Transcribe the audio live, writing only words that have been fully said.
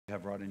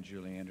Have Rod and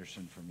Julie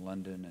Anderson from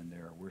London and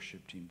their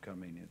worship team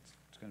coming.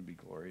 It's going to be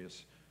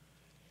glorious.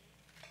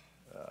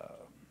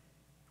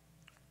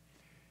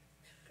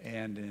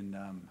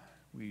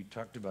 We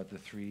talked about the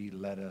three.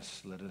 Let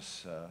us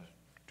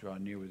draw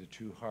near with a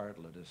true heart.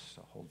 Let us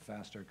hold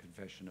fast our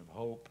confession of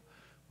hope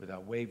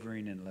without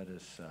wavering, and let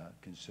us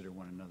consider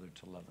one another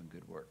to love and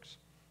good works.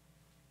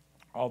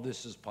 All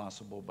this is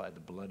possible by the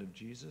blood of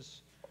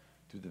Jesus,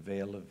 through the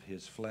veil of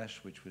his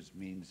flesh, which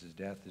means his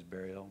death, his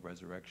burial,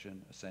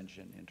 resurrection,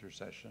 ascension,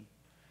 intercession.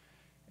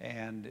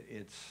 And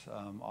it's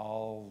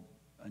all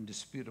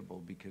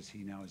undisputable because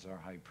he now is our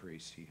high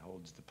priest. He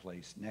holds the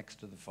place next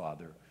to the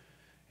Father,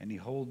 and he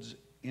holds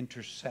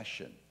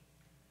intercession,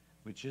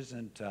 which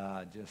isn't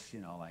just,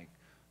 like,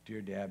 dear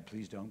Dad,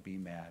 please don't be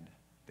mad.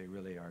 They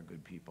really are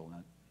good people,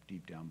 not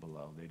deep down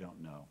below. They don't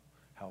know.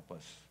 Help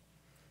us.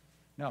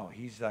 No,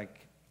 he's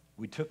like,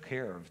 we took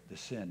care of the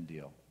sin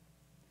deal.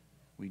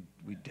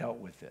 We dealt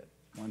with it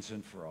once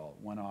and for all,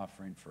 one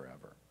offering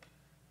forever.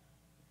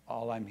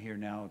 All I'm here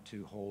now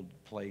to hold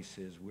place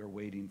is we're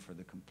waiting for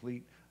the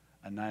complete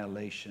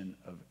annihilation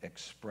of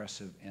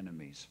expressive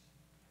enemies,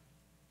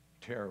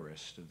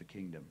 terrorists of the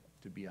kingdom,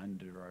 to be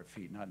under our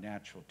feet. Not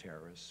natural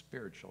terrorists,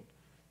 spiritual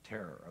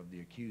terror of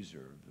the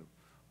accuser,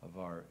 of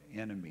our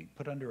enemy,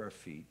 put under our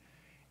feet.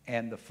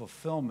 And the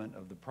fulfillment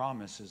of the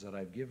promises that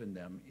I've given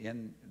them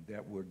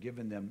that were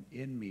given them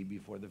in me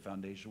before the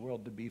foundation of the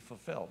world to be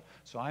fulfilled.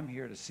 So I'm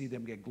here to see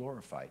them get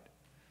glorified.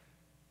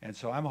 And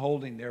so I'm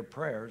holding their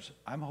prayers,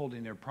 I'm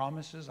holding their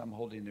promises, I'm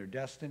holding their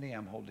destiny,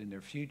 I'm holding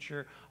their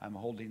future, I'm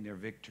holding their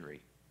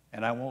victory.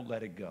 And I won't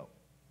let it go.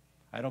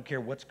 I don't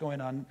care what's going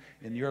on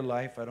in your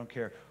life. I don't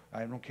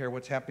care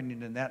what's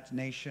happening in that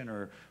nation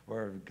or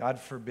God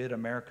forbid,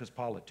 America's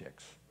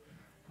politics.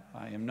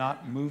 I am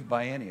not moved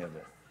by any of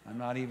it. I'm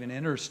not even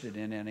interested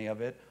in any of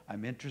it.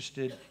 I'm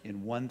interested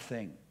in one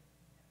thing.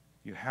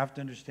 You have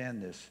to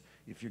understand this.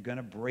 If you're going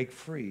to break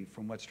free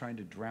from what's trying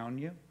to drown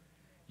you,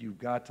 you've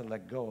got to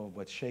let go of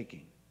what's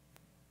shaking.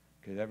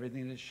 Because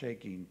everything that's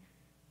shaking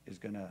is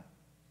going to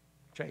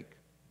shake.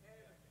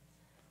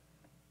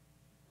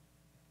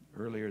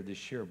 Earlier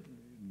this year,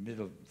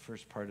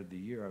 first part of the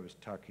year, I was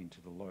talking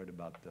to the Lord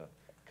about the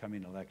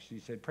coming election. He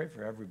said, pray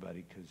for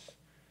everybody because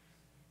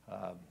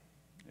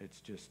it's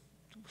just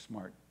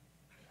smart.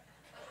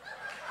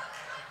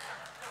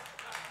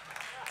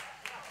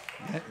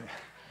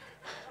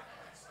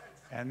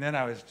 And then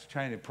I was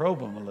trying to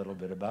probe him a little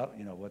bit about,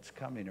 what's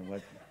coming and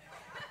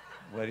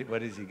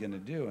what is he going to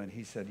do? And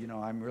he said,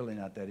 I'm really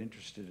not that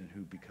interested in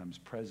who becomes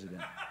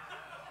president.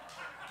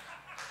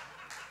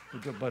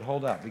 But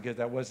hold up, because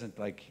that wasn't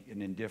like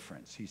an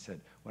indifference. He said,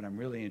 what I'm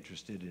really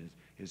interested in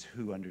is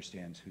who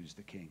understands who's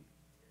the king.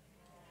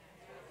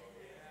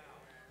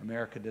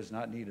 America does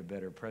not need a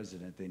better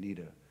president. They need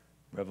a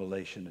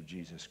revelation of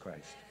Jesus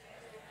Christ.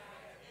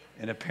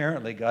 And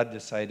apparently God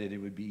decided it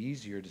would be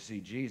easier to see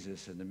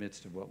Jesus in the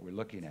midst of what we're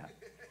looking at.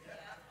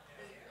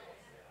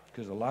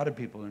 Because a lot of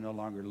people are no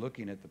longer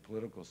looking at the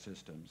political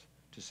systems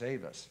to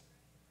save us.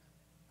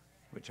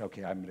 Which,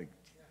 okay, I'm going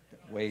to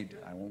wade.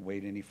 I won't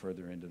wade any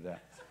further into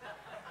that.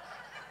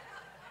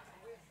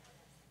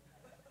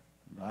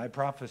 I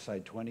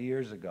prophesied 20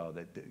 years ago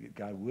that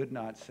God would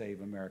not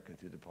save America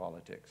through the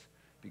politics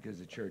because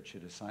the church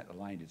had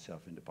aligned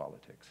itself into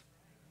politics.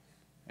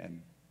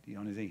 And the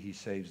only thing he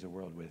saves the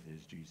world with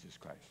is Jesus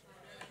Christ.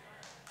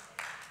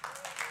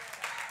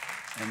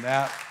 And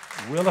that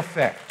will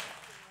affect.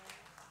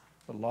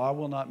 The law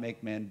will not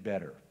make men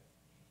better.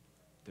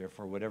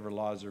 Therefore, whatever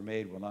laws are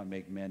made will not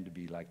make men to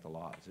be like the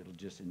laws. It'll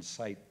just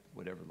incite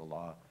whatever the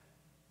law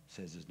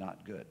says is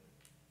not good.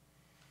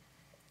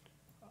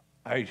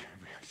 I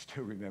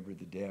still remember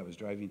the day I was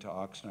driving to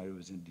Oxnard. It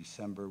was in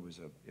December.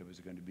 It was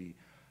going to be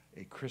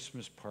a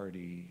Christmas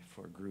party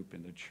for a group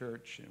in the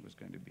church, and it was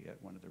going to be at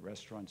one of the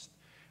restaurants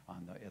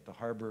at the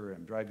harbor.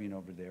 I'm driving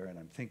over there, and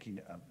I'm thinking,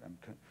 I'm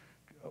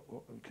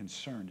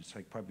concerned. It's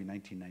like probably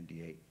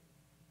 1998.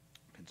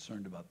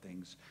 Concerned about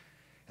things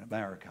in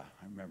America.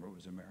 I remember it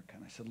was America.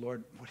 And I said,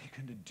 Lord, what are you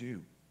going to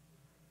do?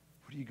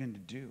 What are you going to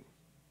do?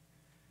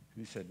 And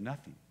he said,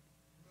 nothing.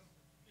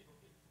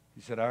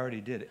 He said, I already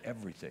did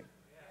everything.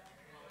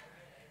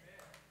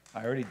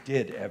 I already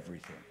did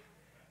everything.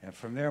 And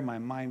from there, my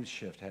mind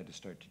shift had to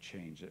start to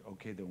change.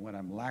 Okay, then what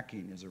I'm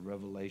lacking is a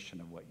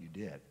revelation of what you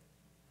did.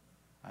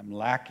 I'm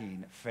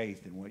lacking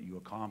faith in what you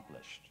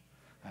accomplished.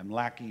 I'm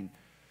lacking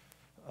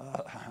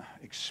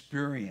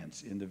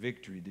experience in the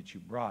victory that you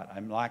brought.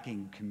 I'm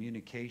lacking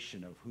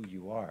communication of who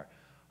you are.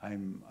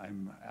 I'm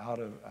out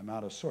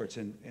of sorts.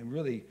 And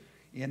really,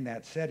 in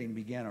that setting,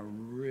 began a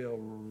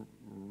real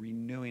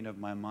renewing of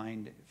my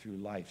mind through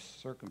life's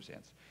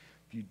circumstance.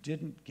 If you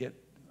didn't get,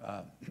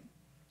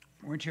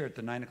 weren't here at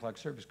the 9 o'clock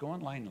service, go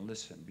online and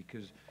listen,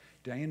 because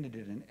Diana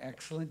did an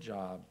excellent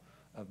job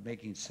of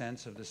making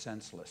sense of the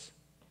senseless,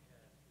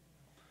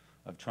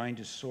 of trying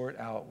to sort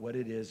out what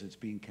it is that's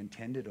being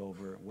contended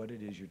over, what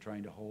it is you're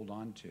trying to hold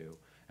on to,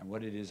 and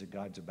what it is that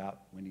God's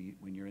about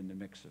when you're in the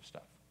mix of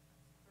stuff.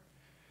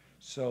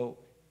 So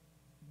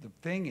the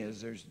thing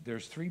is,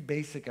 there's three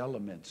basic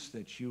elements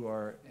that you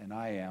are and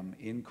I am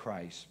in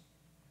Christ,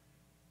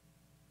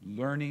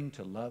 learning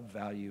to love,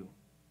 value,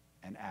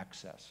 and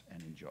access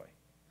and enjoy.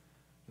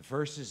 The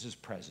first is his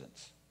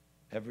presence.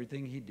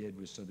 Everything he did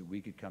was so that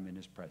we could come in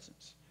his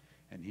presence.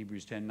 And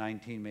Hebrews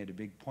 10:19 made a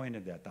big point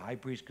of that. The high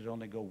priest could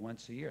only go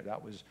once a year.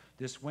 That was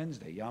this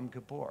Wednesday, Yom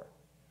Kippur.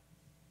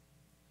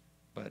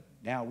 But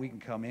now we can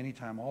come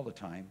anytime, all the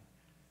time,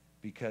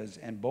 because,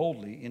 and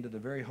boldly into the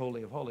very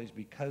holy of holies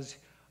because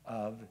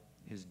of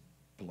his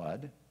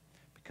blood,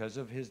 because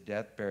of his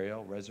death,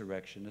 burial,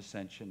 resurrection,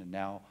 ascension, and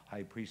now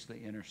high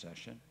priestly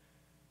intercession.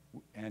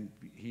 And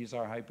he's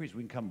our high priest.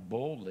 We can come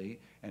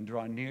boldly and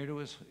draw near to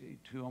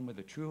him with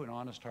a true and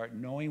honest heart,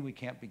 knowing we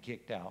can't be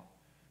kicked out.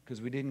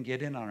 Because we didn't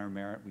get in on our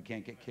merit, we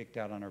can't get kicked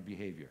out on our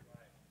behavior.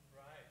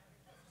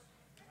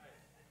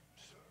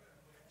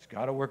 It's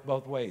got to work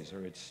both ways,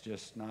 or it's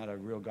just not a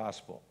real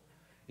gospel.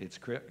 It's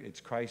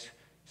Christ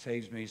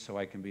saves me so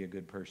I can be a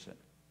good person.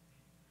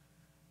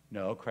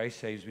 No, Christ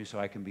saves me so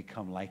I can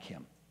become like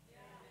him.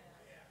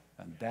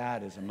 And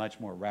that is a much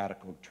more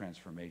radical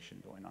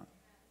transformation going on.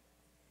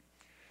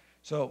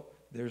 So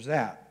there's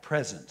that,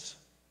 presence.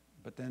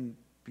 But then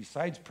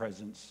besides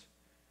presence,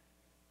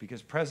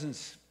 because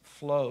presence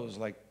flows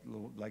like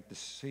the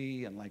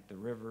sea and like the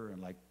river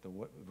and like the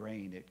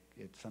rain,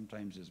 it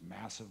sometimes is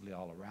massively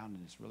all around,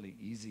 and it's really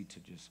easy to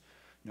just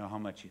know how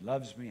much he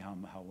loves me,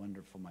 how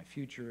wonderful my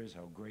future is,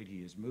 how great he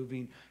is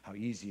moving, how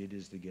easy it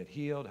is to get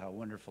healed, how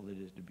wonderful it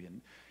is to be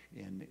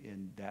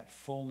in that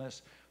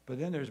fullness. But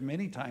then there's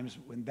many times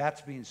when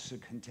that's being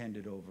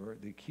contended over,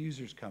 the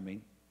accuser's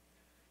coming,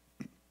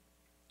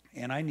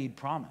 and I need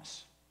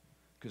promise,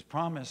 because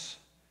promise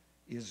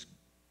is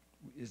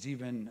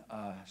even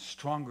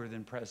stronger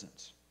than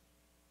presence,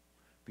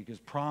 because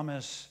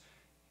promise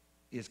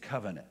is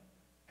covenant,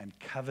 and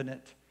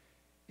covenant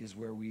is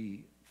where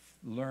we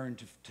learn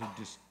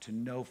to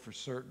know for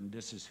certain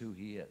this is who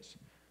he is.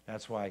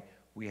 That's why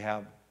we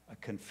have a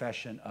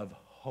confession of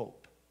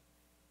hope.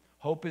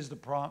 Hope is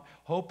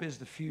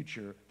the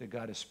future that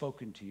God has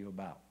spoken to you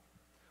about.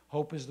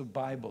 Hope is the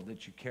Bible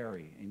that you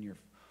carry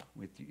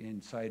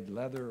inside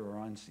leather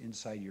or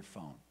inside your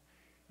phone.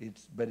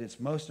 But it's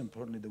most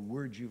importantly the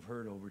words you've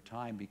heard over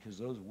time, because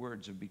those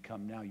words have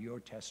become now your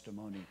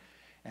testimony,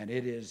 and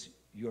it is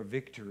your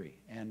victory.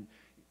 And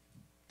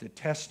the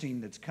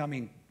testing that's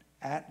coming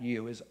at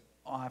you is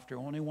after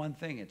only one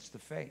thing. It's the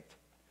faith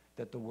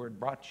that the word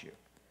brought you.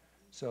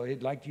 So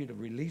he'd like you to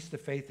release the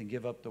faith and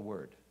give up the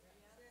word.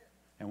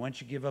 And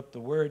once you give up the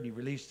word and you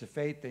release the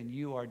faith, then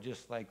you are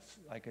just like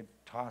a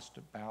tossed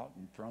about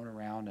and thrown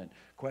around and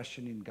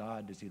questioning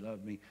God, does he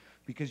love me?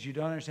 Because you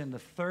don't understand the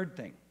third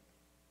thing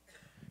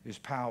is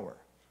power.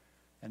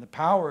 And the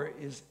power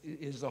is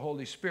the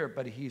Holy Spirit,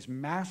 but he's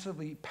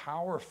massively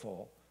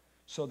powerful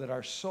so that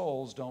our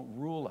souls don't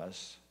rule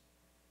us,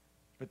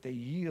 but they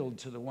yield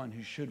to the one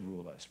who should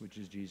rule us, which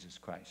is Jesus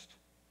Christ.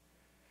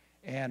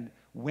 And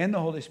when the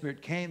Holy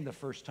Spirit came the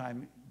first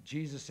time,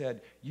 Jesus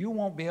said, you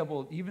won't be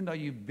able, even though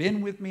you've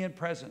been with me in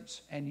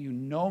presence and you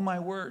know my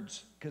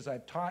words because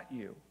I've taught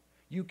you,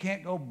 you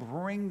can't go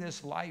bring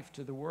this life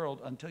to the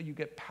world until you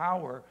get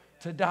power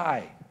to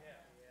die.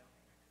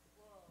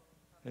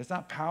 It's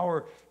not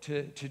power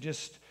to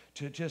just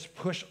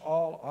push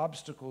all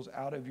obstacles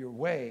out of your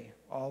way,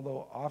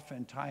 although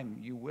oftentimes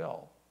you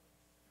will.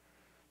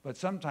 But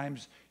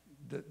sometimes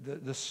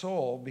the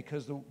soul,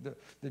 because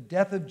the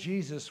death of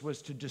Jesus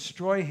was to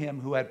destroy him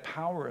who had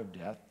power of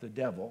death, the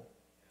devil,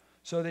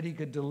 so that he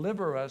could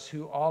deliver us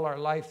who all our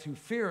life through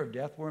fear of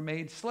death were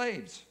made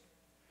slaves.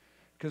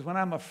 Because when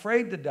I'm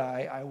afraid to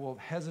die, I will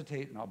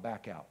hesitate and I'll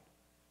back out.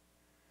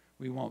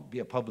 We won't be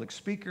a public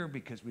speaker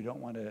because we don't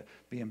want to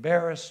be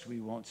embarrassed. We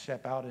won't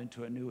step out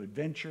into a new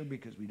adventure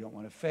because we don't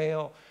want to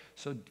fail.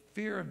 So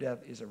fear of death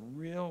is a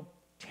real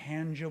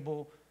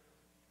tangible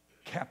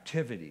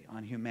captivity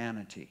on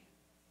humanity,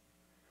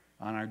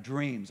 on our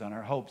dreams, on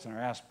our hopes, on our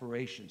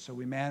aspirations. So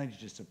we manage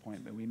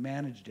disappointment. We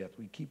manage death.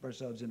 We keep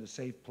ourselves in a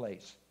safe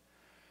place.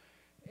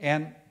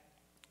 And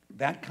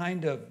that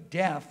kind of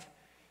death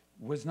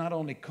was not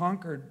only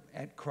conquered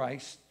at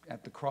Christ,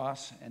 at the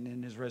cross, and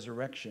in his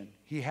resurrection.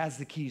 He has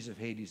the keys of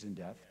Hades and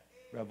death,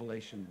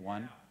 Revelation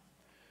 1.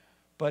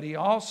 But he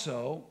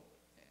also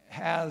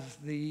has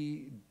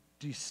the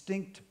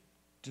distinct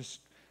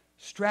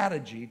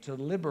strategy to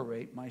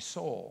liberate my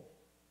soul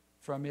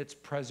from its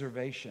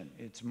preservation,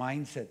 its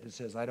mindset that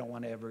says, I don't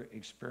want to ever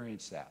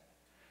experience that.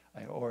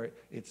 Or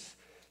it's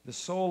the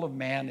soul of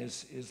man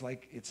is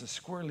like, it's a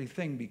squirrely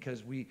thing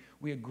because we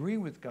agree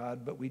with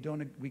God, but we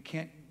don't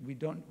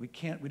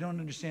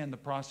understand the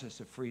process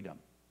of freedom.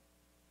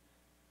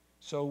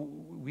 So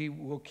we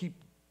will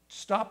keep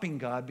stopping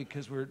God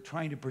because we're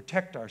trying to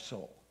protect our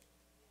soul.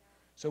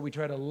 So we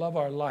try to love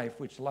our life,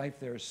 which life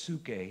there is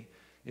suke.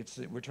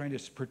 We're trying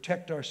to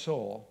protect our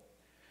soul.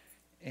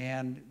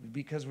 And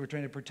because we're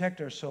trying to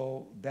protect our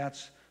soul,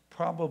 that's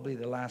probably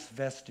the last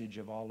vestige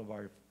of all of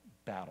our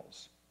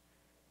battles.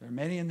 There are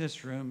many in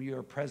this room, you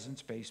are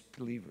presence-based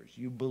believers.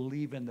 You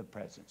believe in the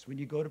presence. When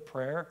you go to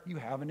prayer, you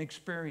have an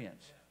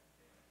experience.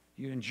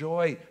 You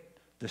enjoy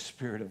the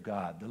Spirit of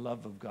God, the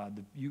love of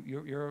God.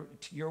 You're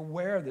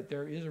aware that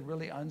there is a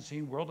really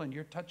unseen world, and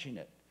you're touching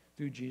it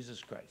through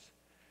Jesus Christ.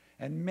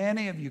 And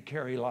many of you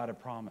carry a lot of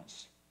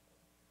promise.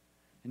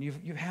 And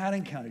you've had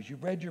encounters.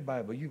 You've read your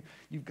Bible.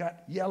 You've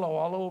got yellow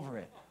all over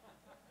it.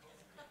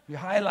 You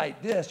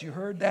highlight this. You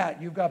heard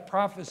that. You've got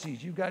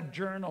prophecies. You've got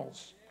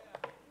journals.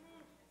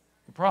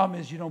 The problem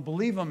is you don't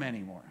believe them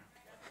anymore.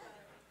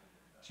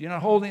 So you're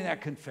not holding that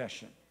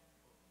confession.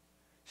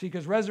 See,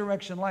 because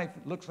resurrection life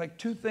looks like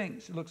two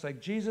things. It looks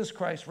like Jesus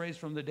Christ raised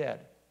from the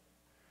dead,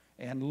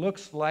 and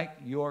looks like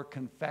your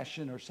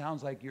confession, or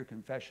sounds like your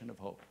confession of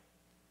hope.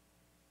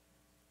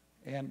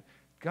 And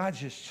God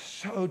just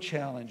so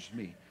challenged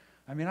me.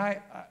 I mean,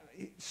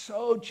 it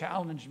so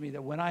challenged me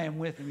that when I am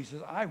with him, he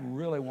says, I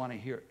really want to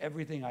hear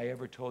everything I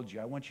ever told you.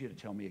 I want you to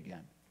tell me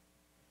again.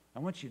 I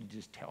want you to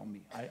just tell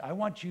me. I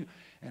want you,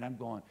 and I'm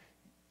going,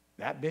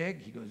 that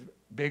big? He goes,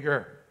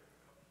 bigger.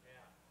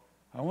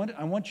 I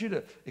want you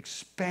to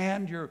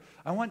expand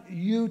I want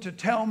you to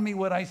tell me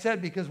what I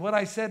said, because what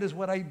I said is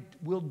what I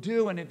will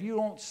do. And if you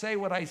don't say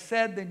what I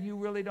said, then you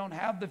really don't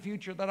have the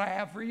future that I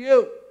have for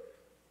you.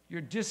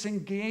 You're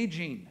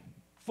disengaging.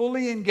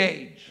 Fully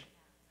engage.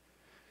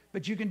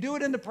 But you can do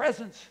it in the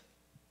presence.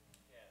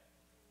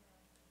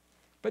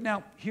 But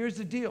now, here's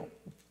the deal.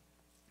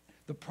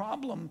 The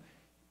problem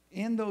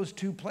in those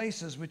two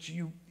places, which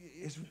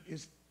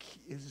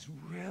is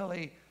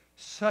really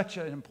such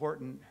an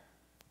important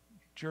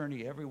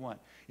journey, everyone.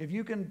 If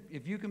you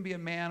can be a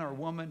man or a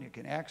woman who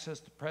can access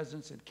the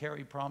presence and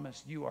carry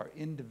promise, you are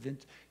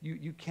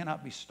you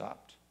cannot be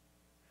stopped.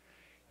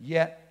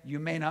 Yet, you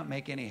may not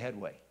make any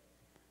headway.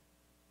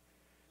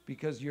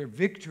 Because your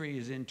victory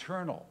is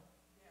internal.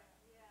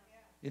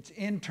 It's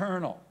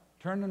internal.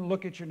 Turn and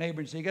look at your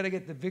neighbor and say, you got to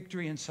get the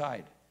victory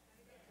inside.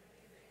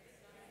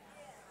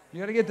 You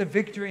got to get the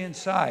victory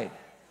inside.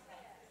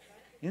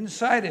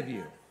 Inside of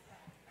you.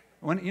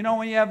 When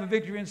you have a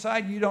victory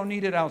inside, you don't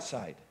need it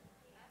outside.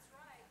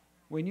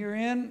 When you're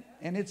in,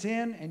 and it's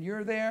in, and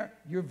you're there,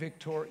 you're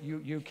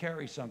you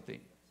carry something.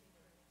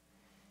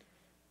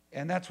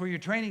 And that's where your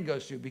training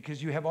goes to,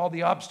 because you have all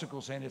the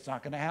obstacles saying it's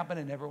not going to happen,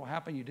 it never will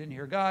happen, you didn't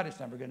hear God,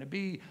 it's never going to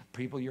be.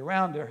 People you're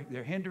around,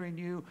 they're hindering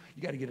you.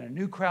 You got to get in a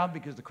new crowd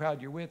because the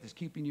crowd you're with is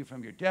keeping you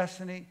from your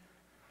destiny.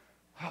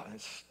 Oh,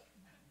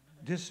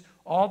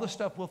 all the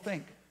stuff we'll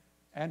think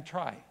and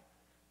try,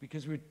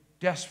 because we're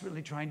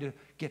desperately trying to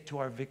get to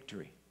our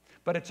victory.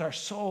 But it's our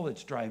soul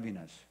that's driving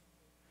us.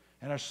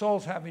 And our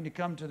soul's having to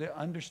come to the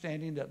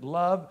understanding that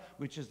love,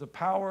 which is the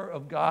power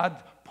of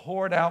God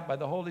poured out by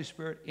the Holy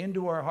Spirit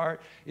into our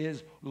heart,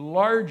 is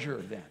larger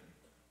than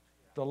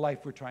the life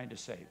we're trying to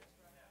save.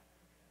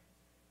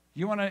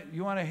 You want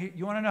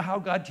to know how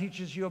God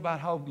teaches you about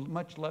how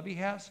much love he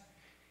has?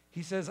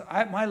 He says,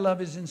 my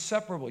love is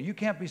inseparable. You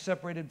can't be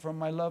separated from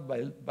my love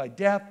by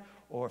death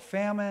or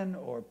famine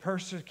or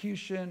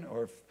persecution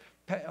or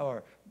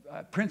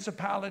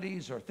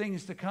principalities or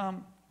things to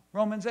come.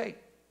 Romans 8.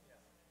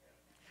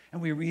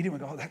 And we read it and we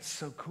go, oh, that's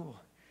so cool.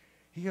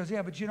 He goes,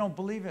 yeah, but you don't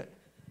believe it.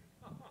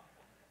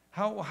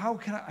 How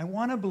can I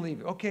want to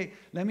believe it. Okay,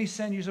 let me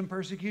send you some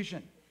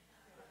persecution.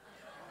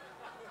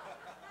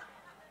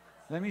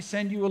 Let me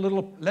send you a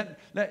little,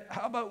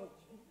 how about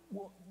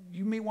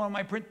you meet one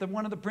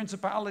of the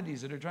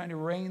principalities that are trying to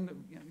reign,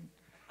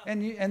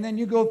 and then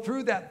you go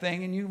through that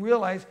thing and you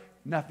realize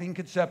nothing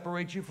could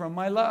separate you from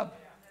my love.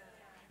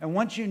 And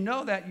once you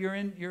know that, you're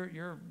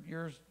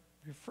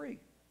free.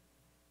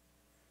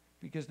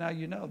 Because now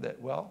you know that,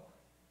 well,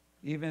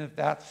 even if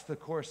that's the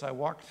course I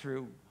walk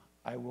through,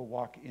 I will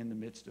walk in the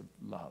midst of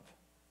love.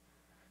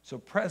 So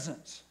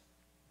presence,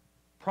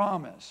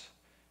 promise,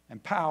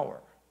 and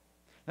power.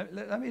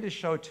 Let me just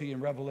show it to you in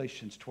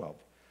Revelations 12.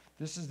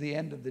 This is the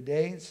end of the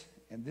days,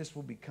 and this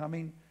will be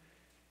coming.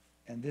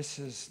 And this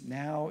and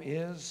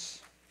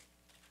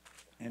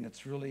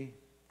it's really,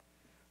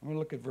 I'm going to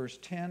look at verse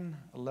 10,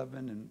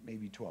 11, and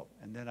maybe 12.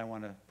 And then I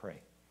want to pray.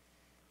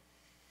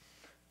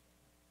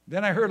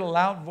 Then I heard a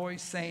loud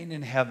voice saying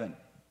in heaven,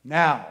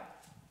 now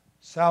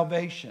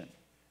salvation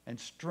and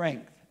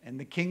strength and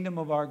the kingdom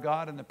of our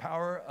God and the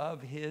power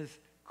of his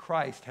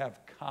Christ have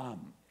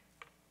come.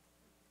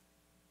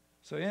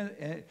 So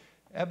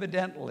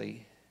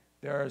evidently,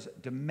 there's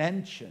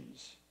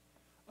dimensions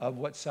of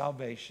what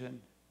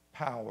salvation,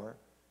 power,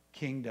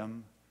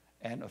 kingdom,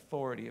 and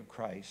authority of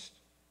Christ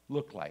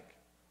look like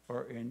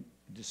or in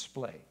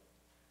display,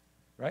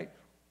 right?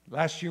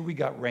 Last year we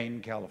got rain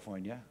in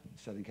California,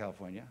 Southern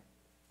California.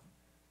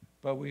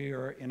 But we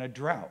are in a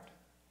drought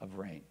of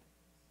rain.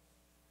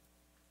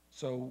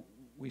 So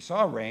we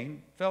saw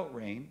rain, felt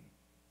rain,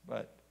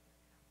 but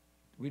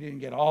we didn't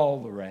get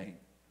all the rain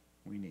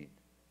we need.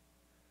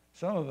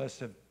 Some of us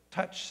have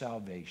touched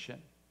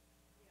salvation.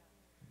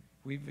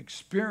 We've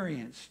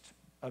experienced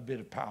a bit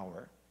of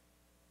power,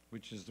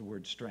 which is the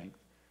word strength,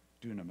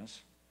 dunamis.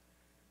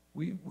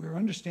 We're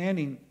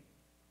understanding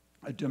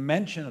a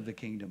dimension of the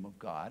kingdom of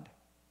God,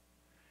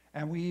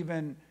 and we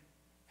even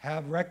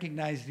have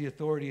recognized the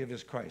authority of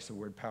his Christ. The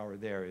word power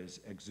there is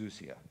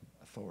exousia,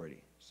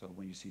 authority. So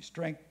when you see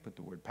strength, put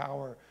the word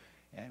power,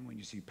 And when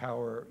you see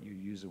power, you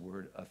use the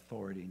word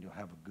authority, and you'll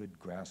have a good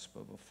grasp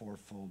of a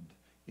fourfold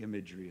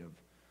imagery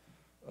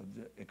of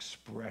the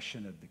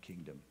expression of the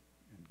kingdom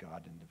and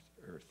God in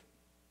the earth.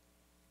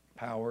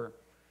 Power,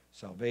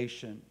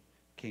 salvation,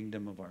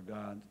 kingdom of our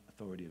God,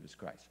 authority of his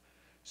Christ.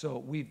 So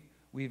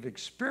we've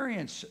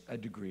experienced a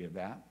degree of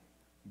that,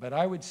 but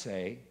I would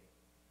say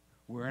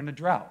we're in a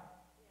drought.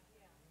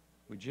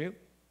 Would you?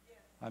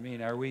 I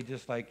mean, are we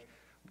just like,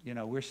 you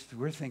know, we're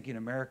thinking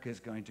America is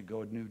going to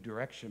go a new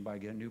direction by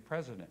getting a new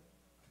president.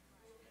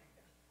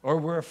 Or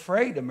we're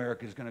afraid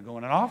America is going to go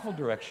in an awful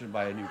direction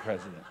by a new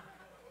president.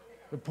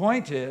 The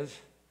point is,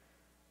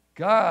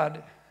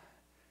 God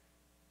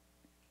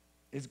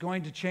is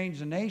going to change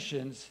the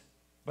nations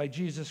by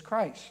Jesus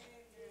Christ.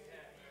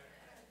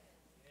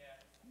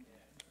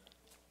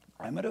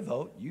 I'm going to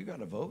vote. You got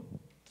to vote.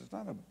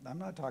 I'm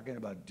not talking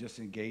about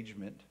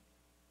disengagement.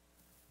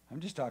 I'm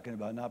just talking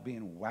about not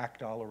being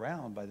whacked all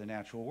around by the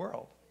natural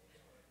world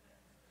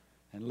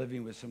and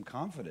living with some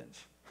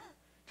confidence.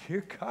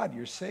 Dear God,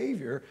 your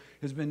Savior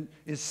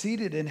is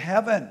seated in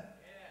heaven.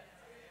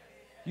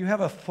 You have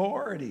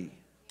authority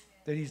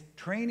that he's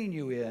training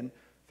you in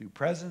through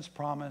presence,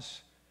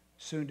 promise,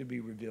 soon to be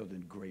revealed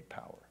in great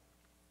power.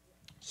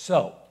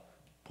 So,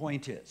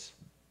 point is,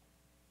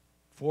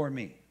 for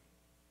me,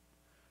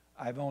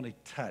 I've only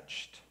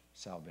touched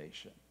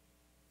salvation.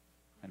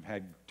 I've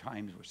had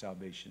times where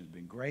salvation has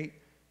been great,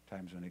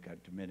 times when it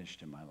got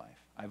diminished in my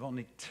life. I've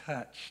only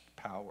touched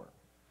power,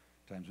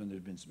 times when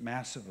there's been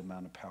massive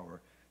amount of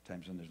power,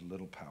 times when there's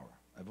little power.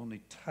 I've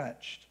only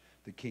touched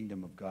the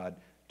kingdom of God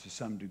to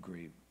some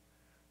degree,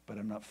 but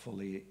I'm not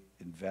fully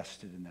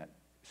invested in that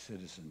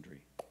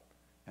citizenry.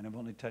 And I've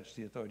only touched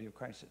the authority of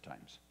Christ at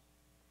times.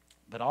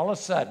 But all of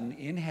a sudden,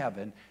 in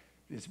heaven,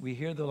 we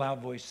hear the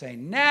loud voice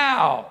saying,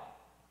 now,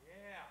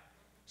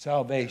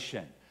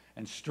 salvation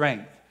and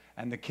strength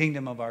and the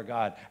kingdom of our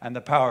God and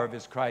the power of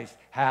his Christ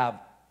have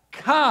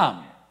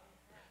come.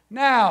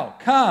 Now,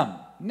 come.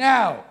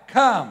 Now,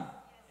 come.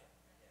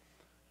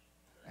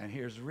 And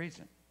here's the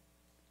reason.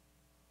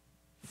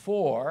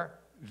 For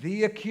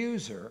the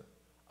accuser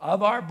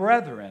of our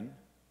brethren,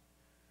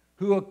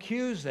 who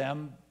accuse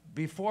them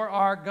before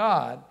our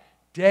God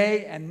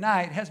day and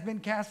night, has been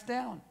cast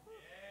down.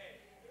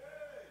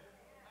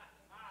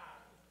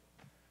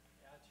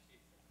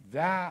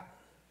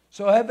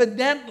 So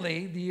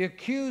evidently, the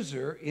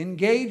accuser,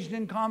 engaged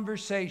in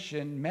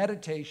conversation,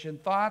 meditation,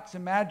 thoughts,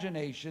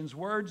 imaginations,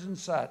 words and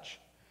such,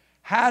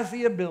 has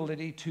the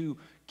ability to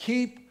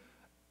keep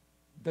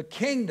the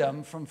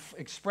kingdom from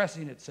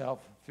expressing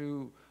itself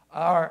through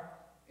our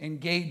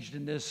engaged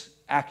in this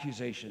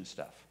accusation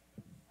stuff.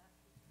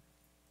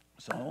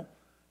 So,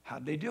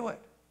 how'd they do it?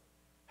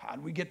 How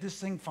did we get this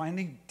thing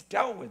finally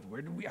dealt with?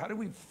 How did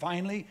we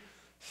finally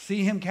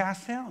see him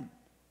cast down?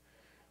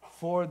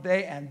 For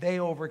they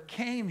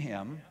overcame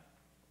him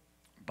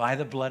by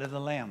the blood of the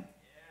Lamb.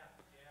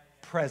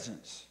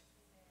 Presence.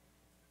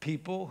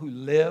 People who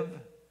live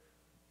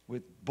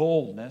with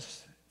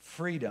boldness,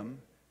 freedom,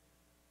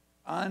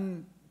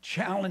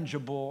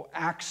 unchallengeable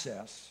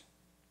access,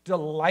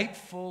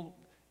 delightful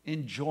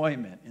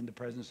enjoyment in the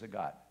presence of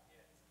God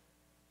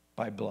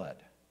by blood.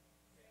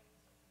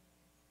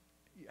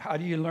 How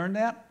do you learn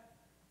that?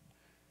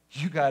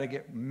 You got to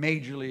get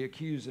majorly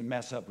accused and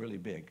mess up really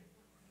big.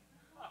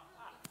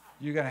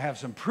 You're going to have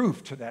some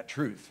proof to that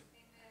truth.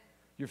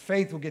 Your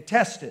faith will get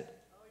tested.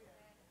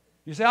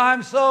 You say,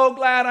 I'm so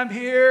glad I'm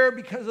here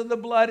because of the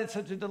blood. It's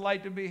such a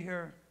delight to be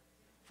here.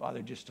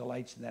 Father just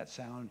delights in that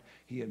sound.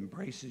 He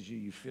embraces you.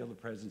 You feel the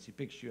presence. He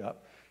picks you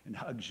up and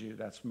hugs you.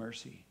 That's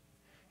mercy.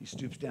 He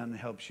stoops down and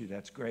helps you.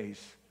 That's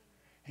grace.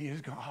 And you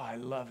just go, oh, I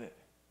love it.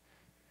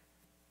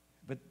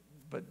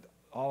 But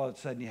all of a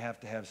sudden you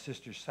have to have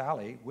Sister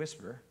Sally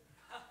whisper,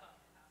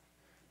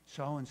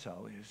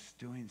 so-and-so is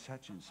doing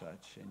such and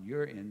such, and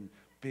you're in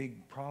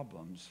big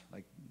problems.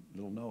 Like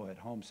little Noah at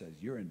home says,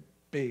 you're in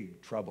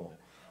big trouble.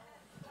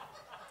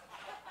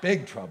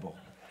 Big trouble.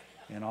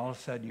 And all of a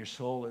sudden your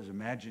soul is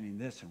imagining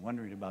this and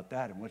wondering about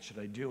that, and what should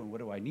I do, and what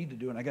do I need to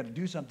do, and I got to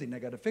do something, and I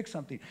got to fix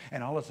something.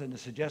 And all of a sudden the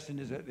suggestion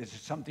is that it's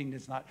something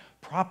that's not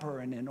proper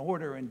and in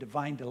order and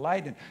divine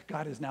delight, and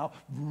God is now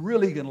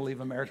really going to leave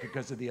America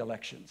because of the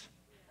elections.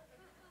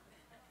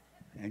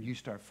 And you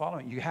start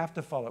following. You have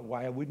to follow it.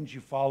 Why wouldn't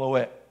you follow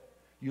it?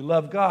 You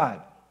love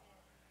God.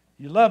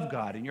 You love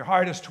God, and your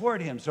heart is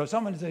toward him. So if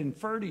someone is to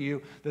infer to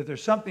you that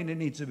there's something that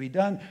needs to be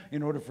done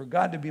in order for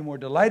God to be more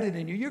delighted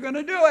in you, you're going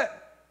to do it.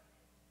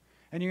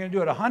 And you're going to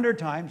do it 100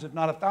 times, if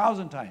not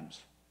 1,000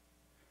 times.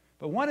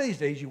 But one of these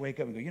days you wake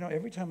up and go, you know,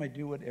 every time I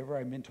do whatever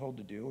I've been told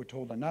to do, or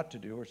told not to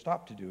do, or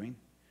stop to doing,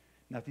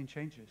 nothing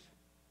changes.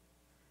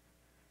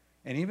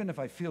 And even if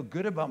I feel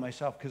good about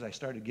myself because I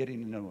started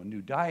getting into a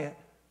new diet,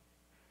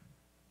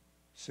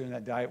 soon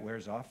that diet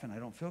wears off and I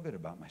don't feel good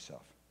about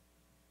myself.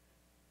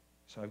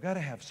 So I've got to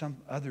have some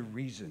other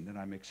reason that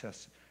I'm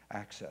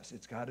access.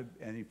 It's got to,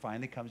 and it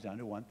finally comes down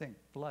to one thing: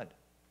 blood,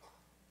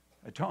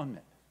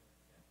 atonement,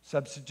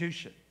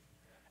 substitution,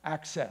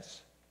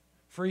 access,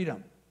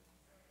 freedom.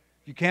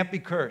 You can't be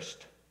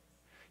cursed.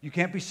 You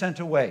can't be sent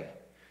away.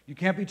 You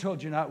can't be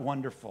told you're not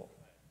wonderful.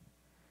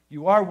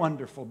 You are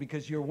wonderful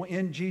because you're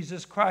in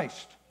Jesus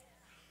Christ.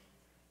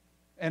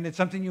 And it's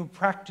something you're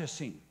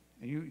practicing.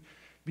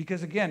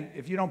 Because again,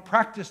 if you don't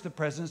practice the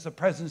presence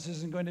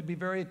isn't going to be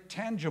very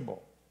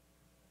tangible.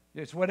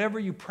 It's whatever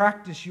you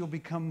practice, you'll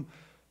become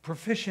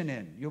proficient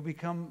in. You'll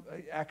become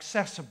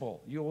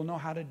accessible. You will know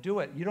how to do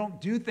it. You don't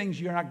do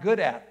things you're not good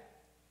at.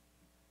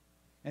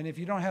 And if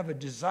you don't have a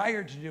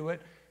desire to do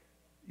it,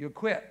 you'll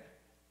quit.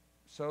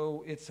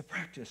 So it's a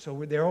practice.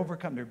 So they're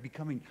overcome. They're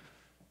becoming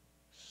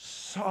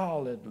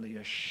solidly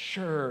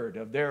assured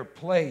of their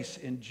place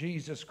in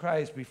Jesus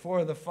Christ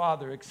before the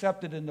Father,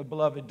 accepted in the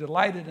Beloved,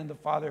 delighted in the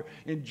Father,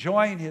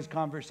 enjoying His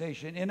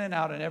conversation in and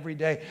out and every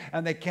day,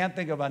 and they can't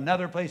think of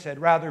another place they'd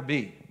rather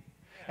be.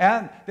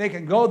 And they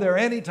can go there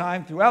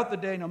anytime throughout the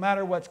day, no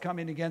matter what's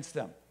coming against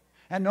them.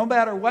 And no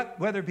matter what,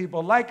 whether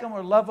people like them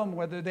or love them,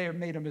 whether they have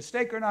made a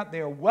mistake or not,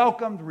 they are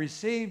welcomed,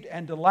 received,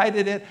 and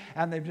delighted in,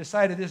 and they've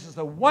decided this is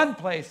the one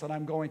place that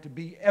I'm going to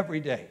be every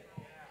day.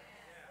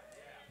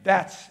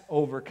 That's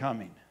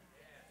overcoming.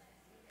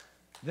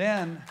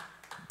 Then,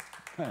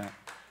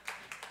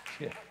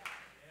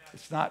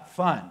 it's not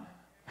fun.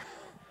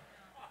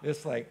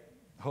 It's like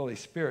Holy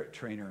Spirit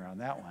trainer on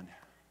that one.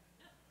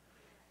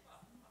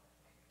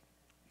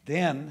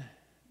 Then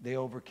they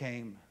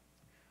overcame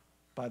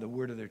by the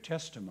word of their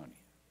testimony.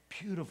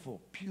 Beautiful,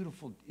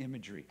 beautiful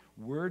imagery.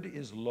 Word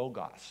is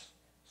logos,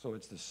 so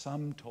it's the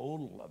sum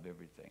total of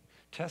everything.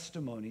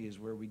 Testimony is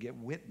where we get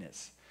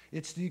witness.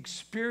 It's the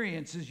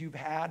experiences you've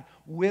had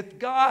with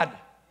God.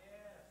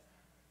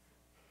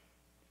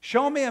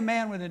 Show me a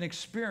man with an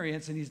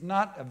experience and he's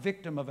not a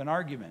victim of an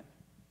argument.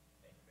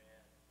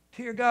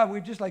 Dear God,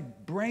 we're just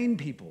like brain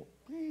people.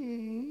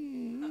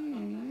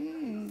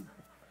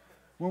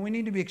 When we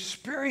need to be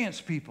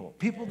experienced people,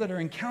 people that are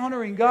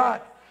encountering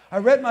God. I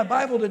read my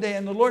Bible today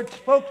and the Lord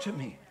spoke to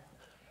me.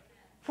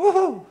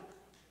 Woohoo!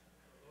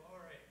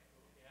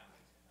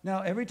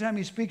 Now, every time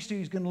He speaks to you,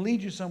 He's going to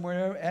lead you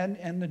somewhere,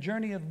 and the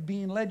journey of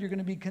being led, you're going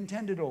to be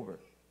contended over.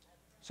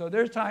 So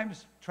there's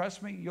times,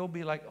 trust me, you'll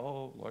be like,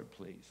 oh, Lord,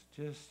 please,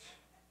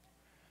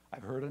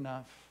 I've heard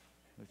enough.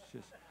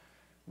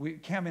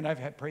 Cami and I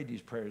have prayed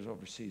these prayers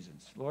over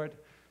seasons. Lord,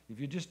 if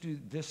you just do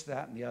this,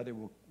 that, and the other,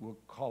 we'll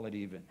call it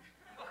even.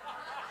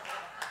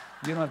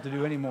 You don't have to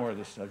do any more of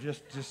this stuff.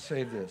 Just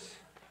say this.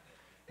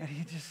 And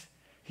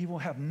He will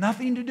have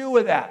nothing to do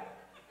with that.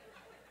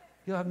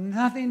 He'll have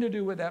nothing to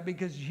do with that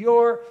because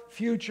your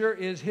future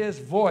is His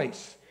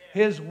voice,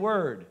 His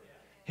word,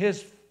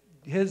 His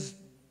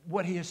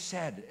what He has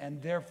said,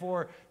 and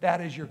therefore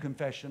that is your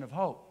confession of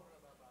hope.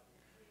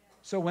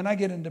 So when I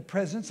get into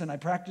presence and I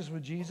practice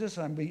with Jesus,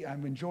 I'm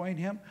enjoying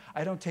Him.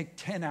 I don't take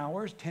 10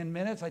 hours, 10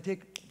 minutes. I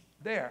take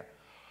there.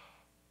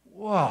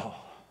 Whoa.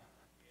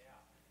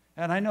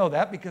 And I know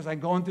that because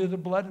I'm going through the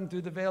blood and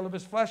through the veil of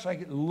His flesh.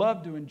 I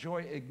love to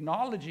enjoy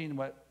acknowledging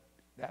what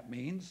that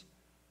means.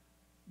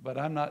 But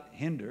I'm not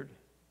hindered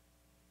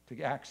to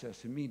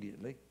access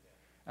immediately.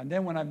 And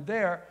then when I'm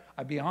there,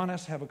 I be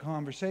honest, have a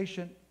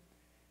conversation.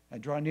 I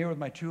draw near with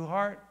my true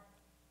heart.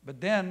 But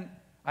then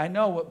I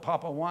know what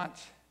Papa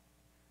wants.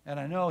 And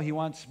I know He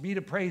wants me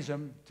to praise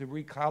Him, to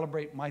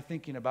recalibrate my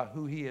thinking about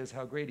who He is,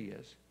 how great He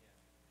is.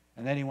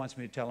 And then He wants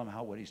me to tell Him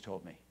what He's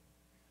told me.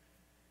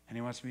 And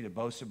He wants me to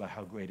boast about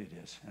how great it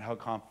is and how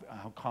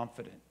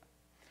confident.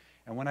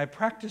 And when I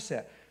practice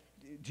that,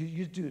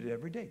 you do it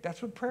every day.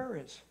 That's what prayer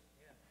is.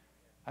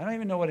 I don't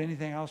even know what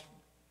anything else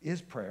is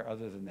prayer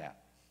other than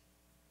that.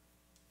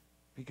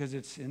 Because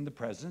it's in the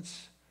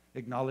presence,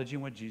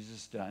 acknowledging what Jesus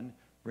has done,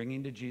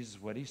 bringing to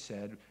Jesus what He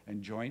said,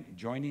 and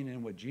joining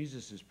in what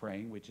Jesus is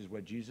praying, which is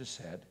what Jesus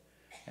said,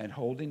 and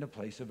holding a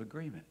place of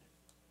agreement.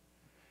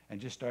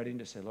 And just starting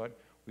to say, Lord,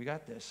 we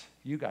got this.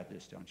 You got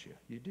this, don't you?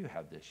 You do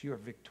have this. You are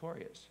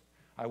victorious.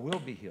 I will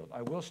be healed.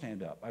 I will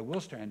stand up. I will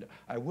stand up.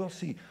 I will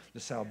see the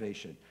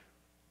salvation.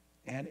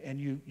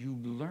 And you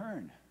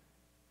learn.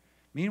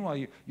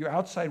 Meanwhile, your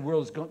outside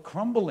world is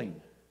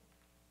crumbling.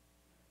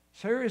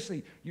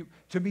 Seriously,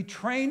 to be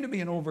trained to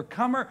be an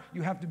overcomer,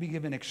 you have to be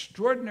given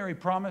extraordinary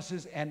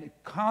promises and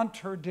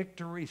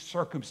contradictory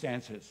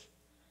circumstances.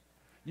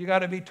 You got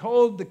to be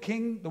told the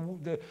king,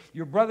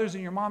 your brothers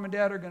and your mom and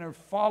dad are going to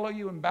follow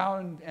you and bow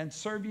and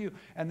serve you,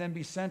 and then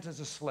be sent as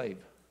a slave.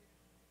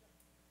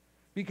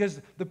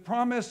 Because the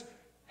promise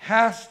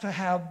has to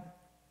have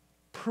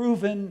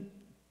proven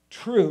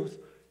truth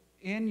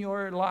in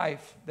your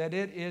life that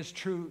it is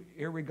true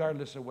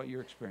irregardless of what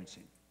you're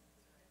experiencing.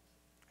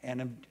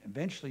 And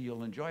eventually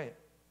you'll enjoy it.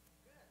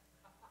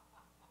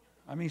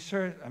 I mean,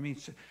 sir,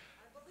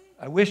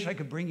 I wish I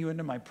could bring you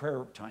into my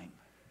prayer time.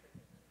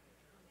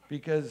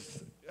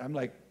 Because I'm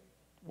like,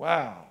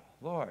 wow,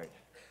 Lord,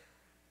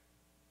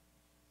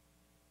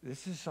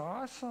 this is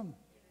awesome.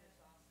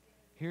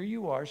 Here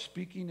you are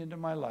speaking into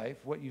my life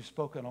what you've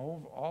spoken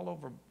all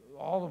over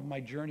all of my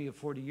journey of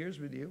 40 years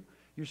with you.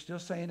 You're still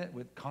saying it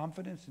with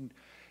confidence,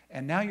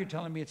 and now you're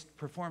telling me it's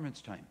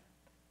performance time.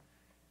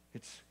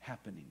 It's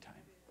happening time.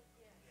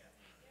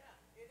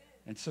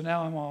 And so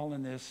now I'm all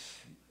in this.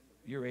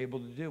 You're able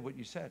to do what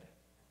you said.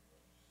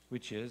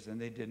 which is, and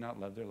they did not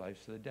love their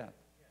lives to the death.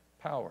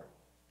 Power.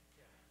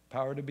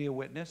 Power to be a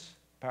witness,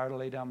 power to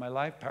lay down my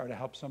life, power to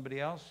help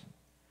somebody else,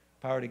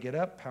 power to get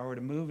up, power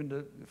to move and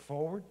to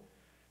forward,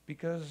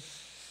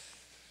 because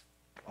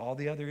all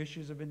the other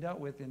issues have been dealt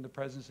with in the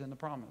presence and the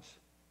promise.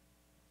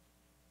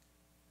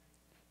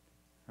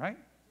 Right?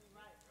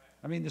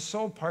 I mean, the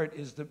soul part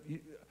is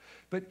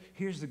but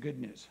here's the good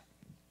news.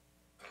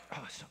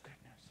 Oh, so good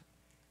news.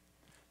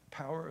 The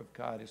power of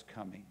God is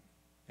coming,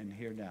 and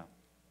here now.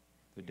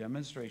 The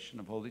demonstration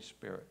of Holy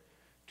Spirit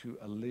to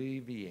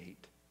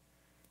alleviate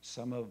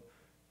some of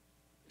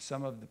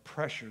the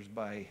pressures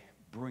by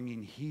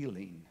bringing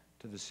healing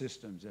to the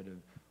systems that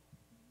have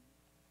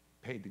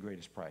paid the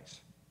greatest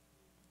price.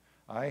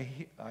 I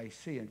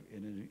see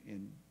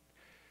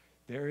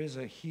there is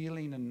a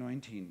healing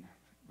anointing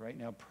right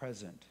now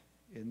present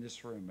in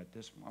this room at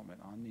this moment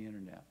on the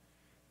internet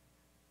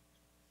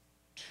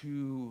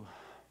to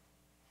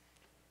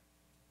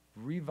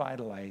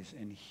revitalize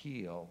and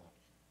heal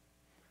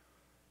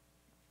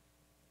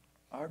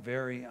our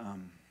very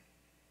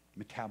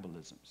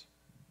metabolisms.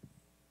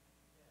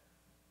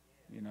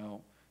 You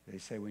know, they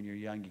say when you're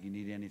young you can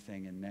eat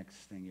anything, and next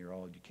thing you're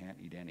old you can't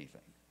eat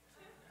anything.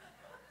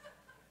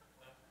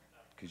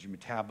 Because your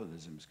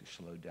metabolism is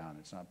slowed down.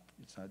 It's not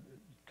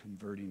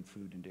converting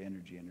food into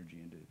energy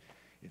into,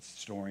 it's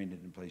storing it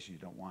in places you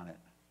don't want it.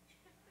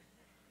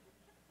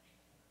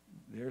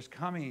 There's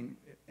coming,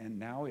 and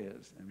now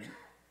is, and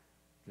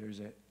there's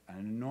an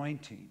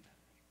anointing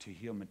to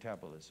heal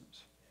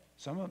metabolisms.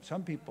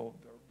 Some people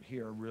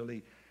here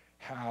really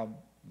have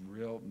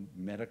real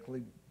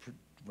medically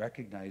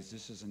recognize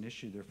this is an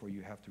issue, therefore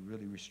you have to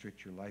really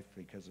restrict your life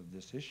because of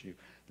this issue.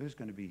 There's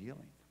going to be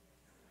healing.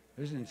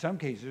 In some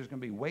cases, there's going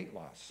to be weight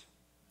loss.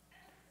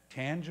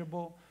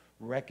 Tangible,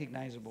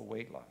 recognizable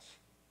weight loss.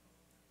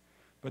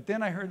 But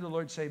then I heard the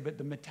Lord say, but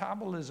the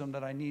metabolism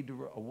that I need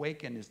to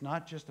awaken is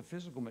not just the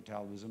physical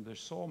metabolism, there's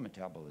soul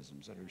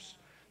metabolisms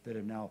that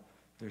have now,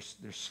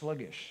 they're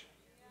sluggish.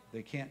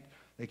 They can't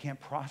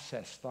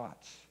process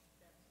thoughts.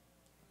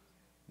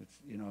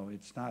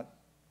 It's not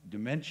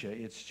dementia,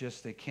 it's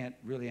just they can't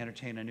really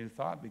entertain a new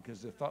thought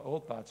because the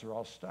old thoughts are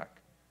all stuck.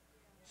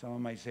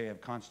 Someone might say I have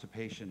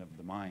constipation of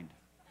the mind.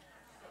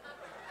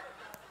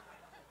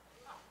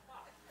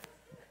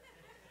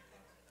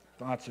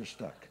 Thoughts are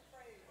stuck.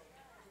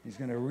 He's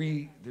going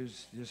to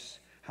there's just,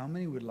 how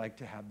many would like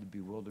to have the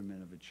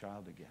bewilderment of a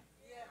child again?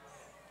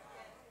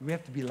 We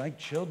have to be like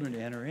children to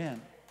enter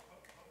in.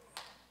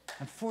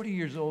 I'm 40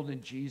 years old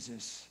in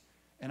Jesus,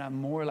 and I'm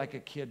more like a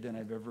kid than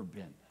I've ever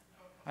been.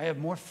 I have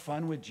more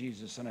fun with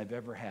Jesus than I've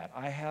ever had.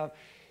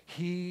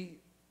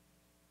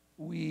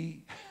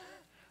 We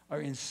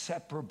are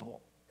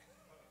inseparable.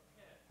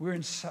 We're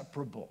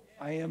inseparable.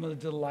 I am a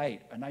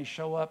delight, and I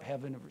show up,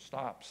 heaven never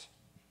stops.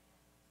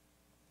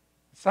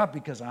 It's not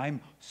because I'm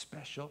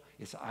special.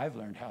 It's I've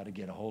learned how to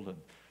get a hold of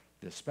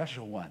the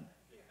special one.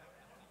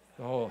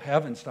 The whole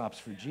heaven stops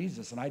for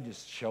Jesus, and I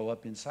just show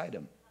up inside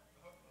him.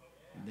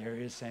 And there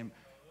he is saying,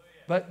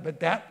 but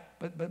the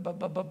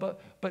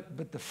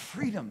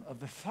freedom of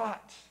the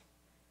thoughts,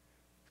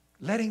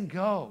 letting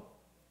go.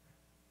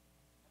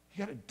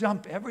 You got to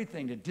dump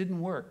everything that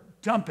didn't work.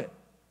 Dump it.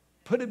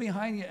 Put it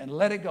behind you and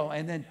let it go.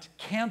 And then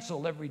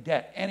cancel every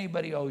debt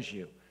anybody owes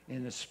you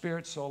in the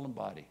spirit, soul, and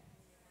body.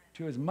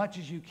 To as much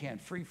as you can.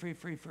 Free.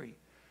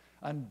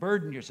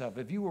 Unburden yourself.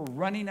 If you were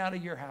running out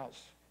of your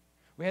house,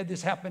 we had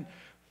this happen,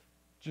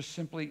 just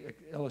simply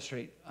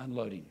illustrate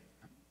unloading.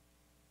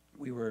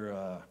 We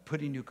were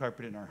putting new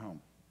carpet in our home.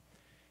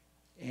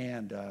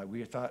 And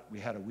we thought we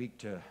had a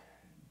week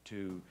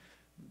till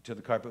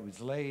the carpet was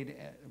laid,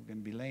 going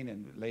to be laid,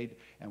 and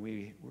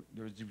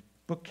there was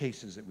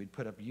bookcases that we'd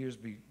put up years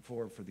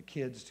before for the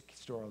kids to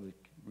store all the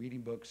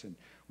reading books, and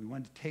we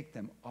wanted to take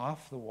them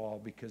off the wall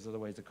because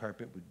otherwise the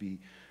carpet would be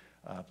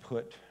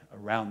put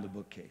around the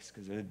bookcase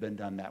because it had been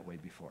done that way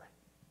before.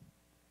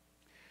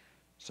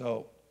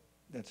 So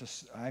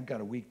I've got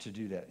a week to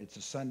do that. It's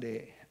a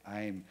Sunday.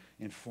 I'm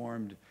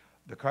informed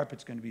the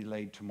carpet's going to be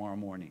laid tomorrow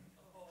morning.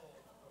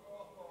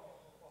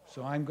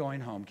 So I'm going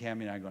home,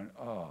 Cammie and I are going,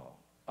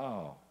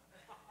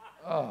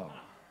 oh.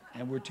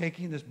 And we're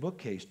taking this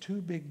bookcase,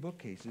 2 big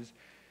bookcases,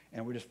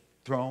 and we're just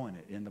throwing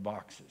it in the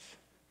boxes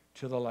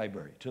to the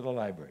library.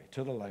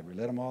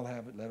 Let them all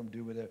have it. Let them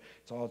do with it.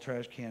 It's all a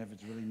trash can if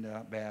it's really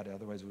not bad.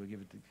 Otherwise, we'll give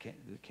it to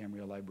the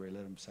Camarillo Library.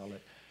 Let them sell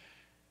it.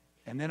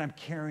 And then I'm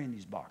carrying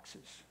these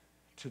boxes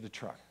to the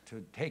truck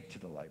to take to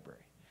the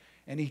library.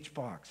 And each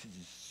box is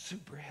just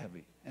super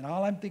heavy. And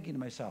all I'm thinking to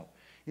myself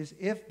is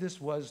if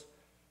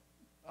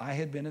I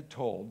had been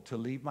told to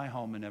leave my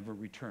home and never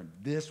return,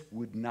 this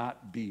would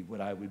not be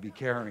what I would be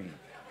carrying.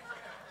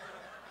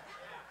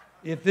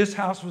 If this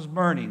house was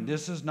burning,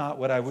 this is not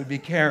what I would be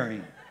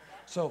carrying.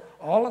 So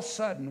all of a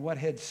sudden, what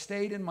had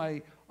stayed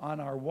on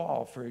our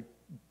wall for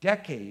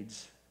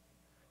decades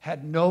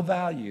had no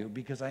value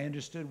because I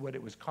understood what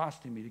it was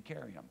costing me to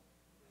carry them.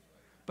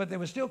 But they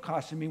were still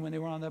costing me when they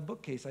were on that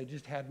bookcase. I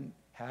just hadn't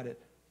had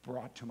it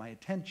brought to my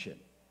attention.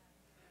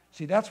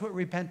 See, that's what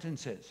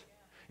repentance is.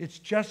 It's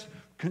just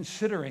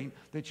considering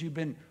that you've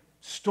been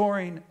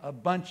storing a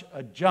bunch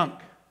of junk.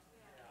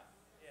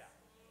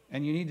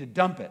 And you need to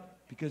dump it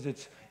because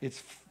it's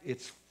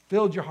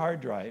filled your hard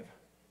drive.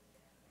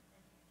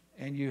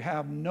 And you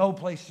have no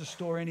place to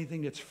store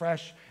anything that's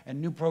fresh,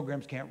 and new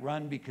programs can't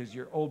run because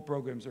your old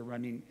programs are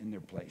running in their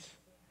place.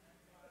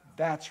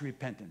 That's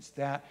repentance.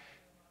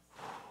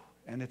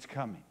 And it's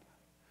coming.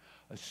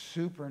 A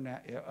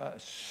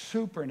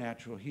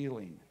supernatural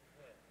healing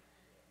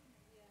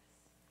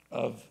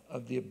of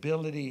the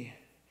ability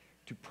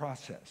to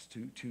process,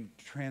 to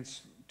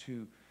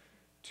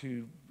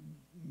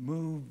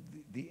move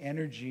the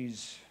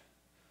energies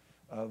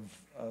of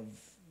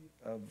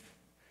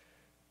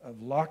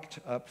locked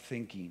up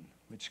thinking,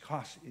 which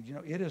costs,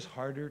 it is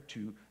harder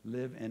to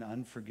live in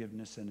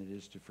unforgiveness than it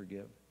is to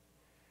forgive.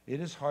 It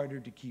is harder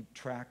to keep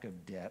track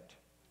of debt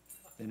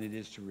than it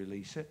is to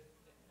release it.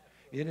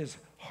 It is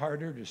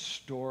harder to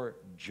store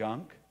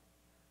junk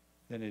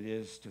than it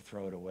is to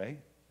throw it away.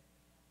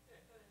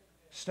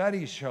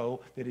 Studies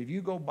show that if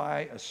you go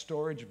buy a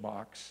storage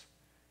box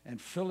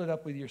and fill it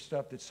up with your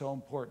stuff that's so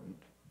important,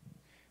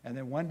 and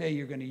then one day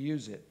you're going to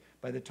use it,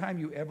 by the time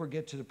you ever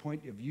get to the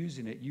point of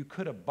using it, you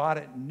could have bought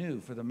it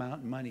new for the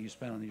amount of money you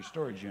spent on your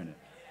storage unit.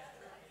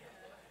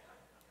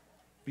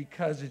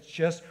 Because it's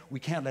just, we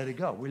can't let it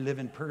go. We live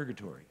in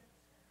purgatory,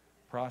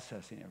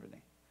 processing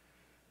everything.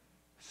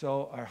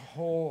 So our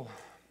whole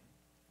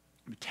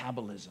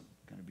metabolism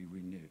is going to be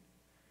renewed.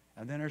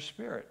 And then our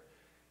spirit.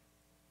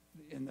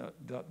 In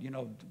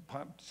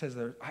says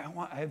there,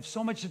 I have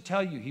so much to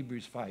tell you,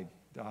 Hebrews 5,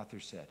 the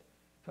author said,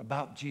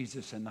 about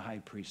Jesus and the high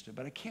priesthood.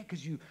 But I can't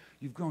because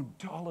you've grown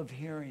dull of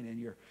hearing and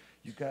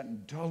you've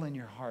gotten dull in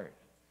your heart.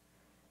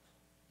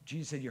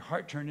 Jesus said your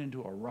heart turned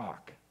into a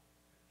rock.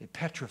 It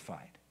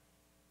petrified.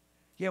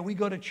 Yeah, we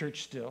go to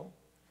church still.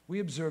 We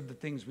observe the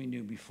things we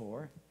knew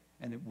before,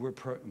 and that were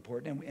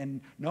important.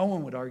 And no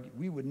one would argue.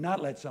 We would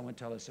not let someone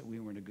tell us that we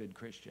weren't a good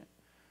Christian.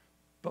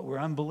 But we're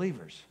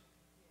unbelievers.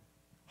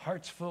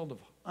 Hearts filled of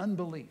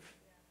unbelief.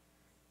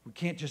 We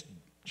can't just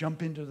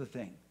jump into the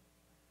thing.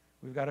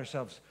 We've got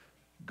ourselves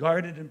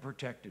guarded and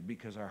protected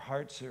because our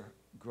hearts are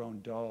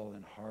grown dull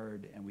and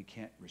hard and we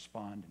can't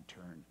respond and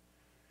turn.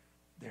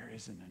 There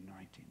is an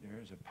anointing. There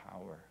is a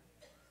power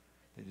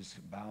that is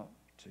about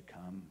to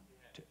come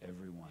to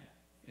everyone.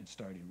 It's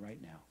starting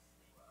right now.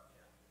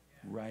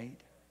 Right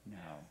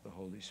now, the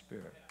Holy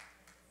Spirit.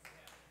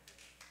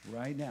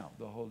 Right now,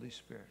 the Holy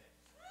Spirit.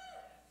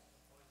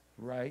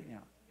 Right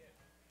now.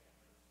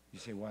 You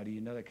say, why do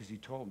you know that? Because he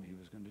told me he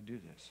was going to do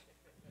this.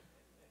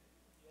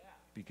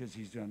 Because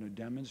he's going to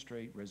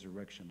demonstrate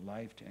resurrection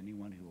life to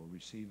anyone who will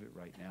receive it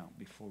right now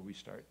before we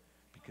start.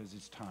 Because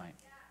it's time.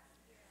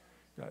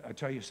 I'll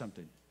tell you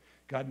something.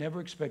 God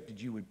never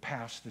expected you would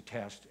pass the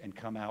test and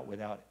come out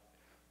without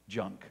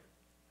junk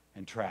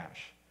and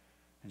trash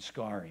and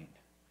scarring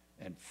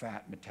and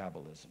fat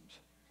metabolisms.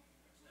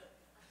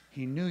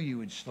 He knew you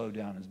would slow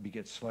down and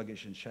get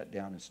sluggish and shut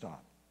down and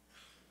stop.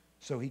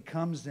 So he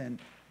comes then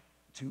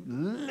to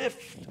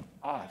lift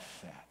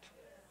off that.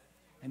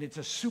 And it's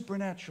a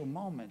supernatural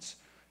moments.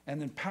 And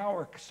then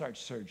power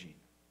starts surging.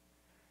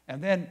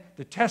 And then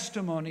the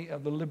testimony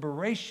of the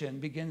liberation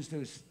begins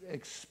to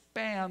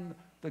expand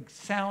the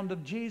sound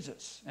of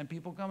Jesus. And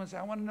people come and say,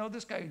 I want to know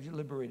this guy who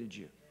liberated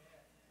you.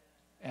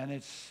 And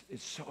it's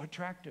so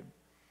attractive.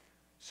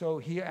 So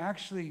he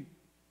actually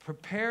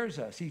prepares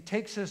us. He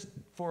takes us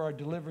for our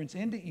deliverance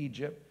into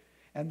Egypt.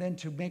 And then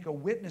to make a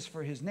witness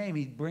for his name,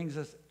 he brings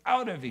us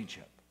out of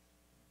Egypt.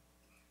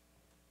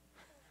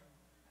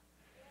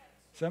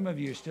 Some of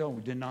you are still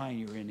denying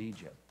you're in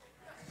Egypt.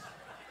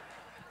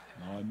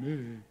 Not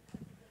me.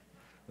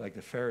 Like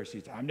the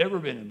Pharisees. I've never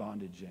been in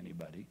bondage to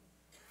anybody.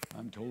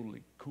 I'm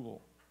totally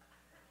cool.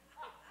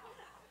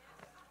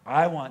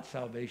 I want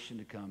salvation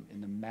to come in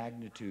the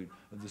magnitude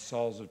of the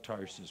Sauls of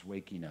Tarsus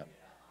waking up.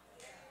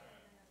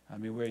 I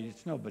mean, where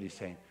it's nobody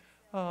saying,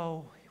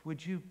 oh,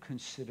 would you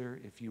consider,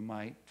 if you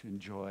might, to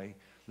enjoy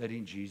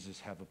letting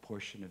Jesus have a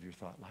portion of your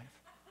thought life?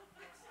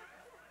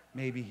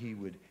 Maybe he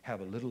would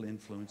have a little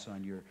influence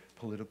on your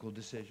political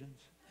decisions.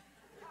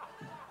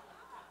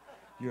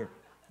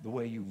 The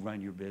way you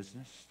run your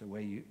business, the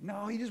way you...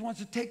 No, he just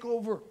wants to take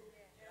over.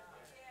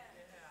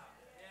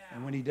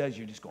 And when he does,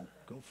 you're just going,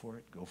 go for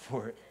it, go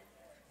for it.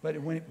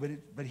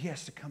 But he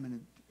has to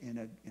come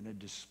in a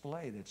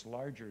display that's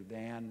larger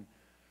than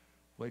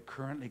what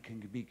currently can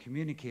be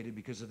communicated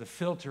because of the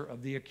filter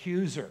of the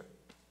accuser.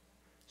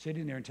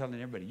 Sitting there and telling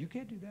everybody, you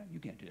can't do that, you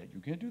can't do that,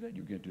 you can't do that,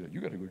 you can't do that,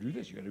 you got to go do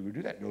this, you got to go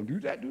do that, don't do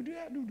that, don't do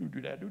that, don't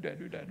do that, do that,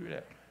 do that, do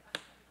that.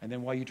 And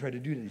then while you try to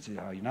do that, you say,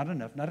 oh, you're not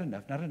enough, not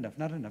enough, not enough,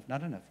 not enough,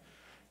 not enough.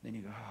 Then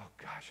you go, oh,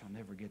 gosh, I'll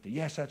never get there.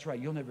 Yes, that's right,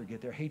 you'll never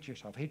get there. Hate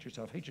yourself, hate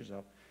yourself, hate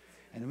yourself.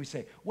 And then we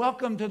say,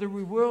 welcome to the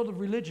world of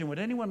religion. Would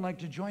anyone like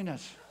to join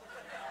us?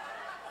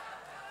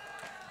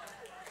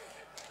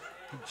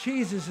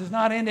 Jesus is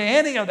not into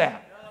any of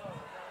that.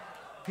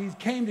 He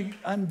came to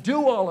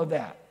undo all of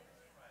that.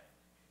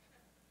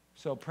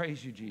 So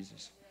praise you,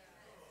 Jesus.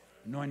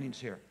 Anointing's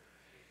here.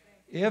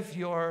 If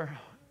you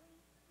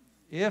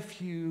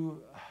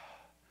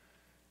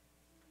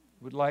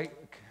would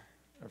like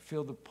or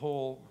feel the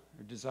pull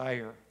or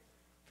desire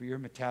for your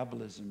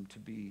metabolism to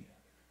be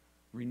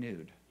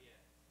renewed,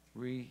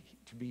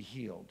 to be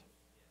healed.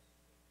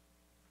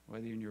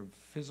 Whether in your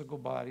physical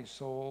body,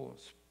 soul,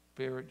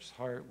 spirit,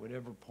 heart,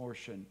 whatever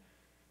portion,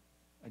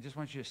 I just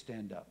want you to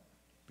stand up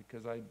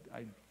because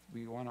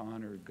we want to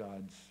honor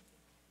God's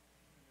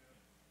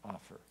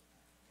offer.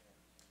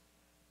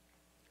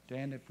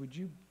 Dan, would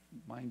you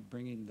mind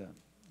bringing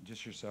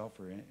just yourself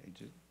or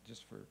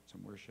just for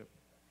some worship?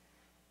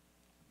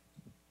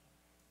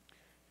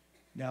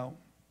 Now,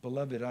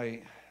 beloved,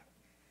 I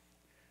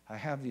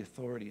have the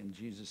authority in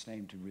Jesus'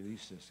 name to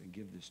release this and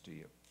give this to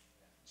you.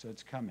 So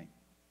it's coming.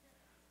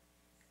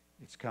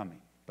 It's coming.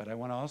 But I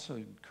want to also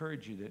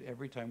encourage you that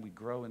every time we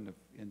grow in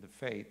the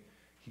faith,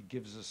 he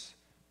gives us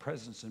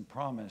presence and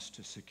promise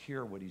to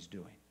secure what he's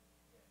doing.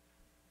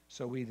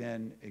 So we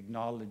then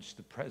acknowledge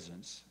the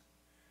presence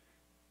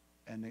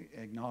and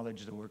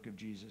acknowledge the work of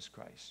Jesus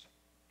Christ.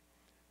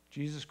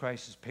 Jesus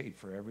Christ has paid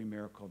for every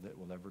miracle that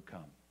will ever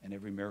come and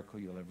every miracle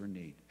you'll ever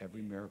need.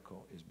 Every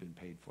miracle has been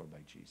paid for by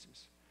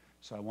Jesus.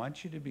 So I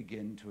want you to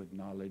begin to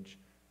acknowledge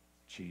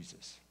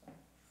Jesus.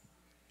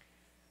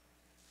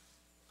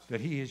 That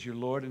he is your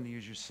Lord and he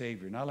is your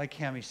Savior. Not like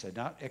Cammie said,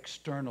 not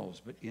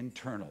externals, but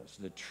internals.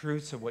 The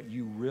truths of what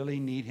you really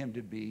need him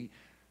to be.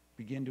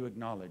 Begin to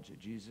acknowledge it.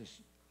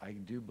 Jesus, I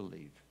do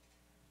believe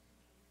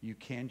you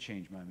can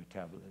change my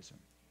metabolism.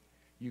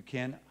 You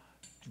can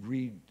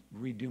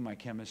redo my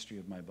chemistry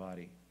of my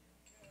body.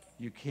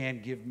 You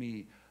can give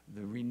me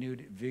the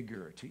renewed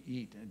vigor to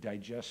eat and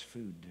digest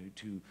food,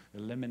 to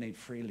eliminate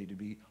freely, to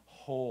be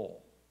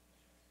whole.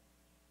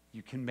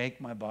 You can make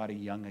my body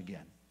young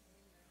again.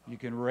 You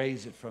can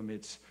raise it from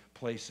its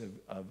place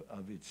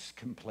of its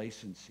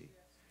complacency.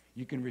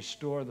 You can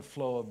restore the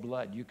flow of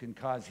blood. You can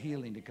cause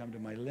healing to come to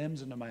my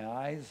limbs and to my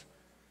eyes.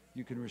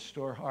 You can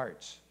restore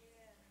hearts.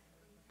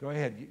 Go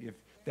ahead. If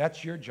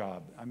that's your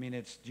job. I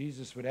mean,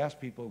 Jesus would ask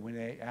people when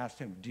they asked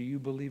him, do you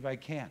believe I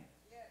can?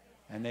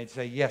 And they'd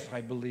say, yes,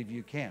 I believe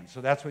you can. So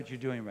that's what you're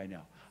doing right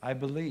now. I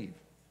believe.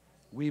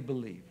 We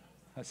believe.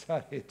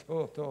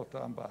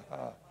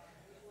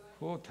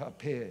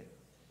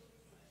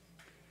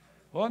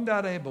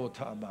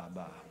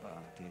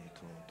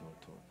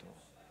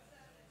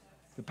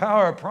 The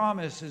power of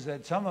promise is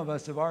that some of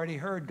us have already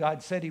heard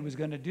God said he was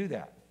going to do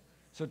that.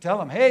 So tell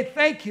him, hey,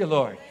 thank you,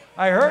 Lord.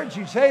 I heard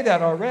you say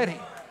that already.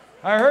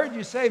 I heard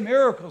you say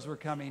miracles were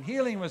coming,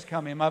 healing was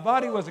coming. My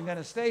body wasn't going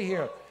to stay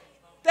here.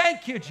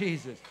 Thank you,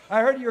 Jesus.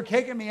 I heard you were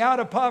taking me out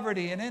of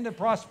poverty and into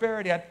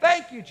prosperity. I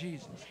thank you,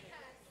 Jesus.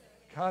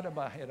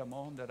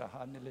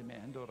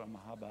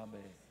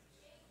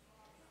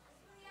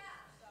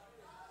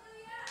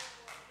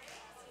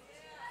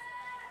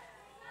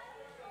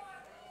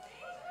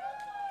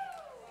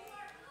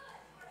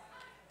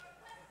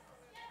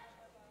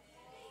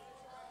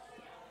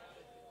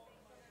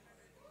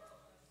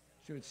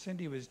 See what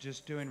Cindy was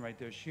just doing right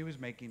there? She was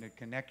making a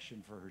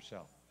connection for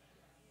herself.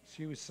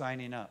 She was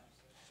signing up,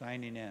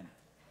 signing in,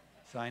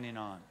 signing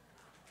on.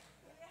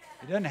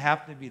 It doesn't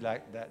have to be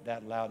like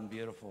that loud and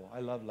beautiful.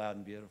 I love loud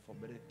and beautiful,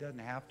 but it doesn't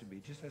have to be.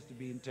 It just has to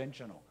be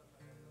intentional.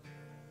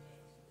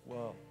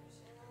 Whoa.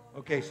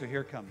 Okay, so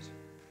here it comes.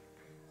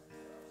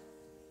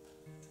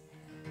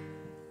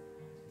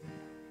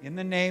 In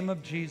the name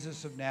of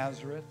Jesus of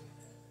Nazareth,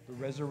 the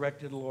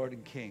resurrected Lord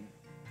and King.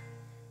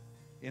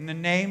 In the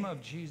name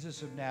of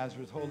Jesus of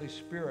Nazareth, Holy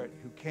Spirit,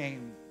 who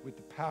came with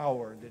the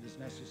power that is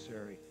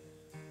necessary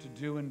to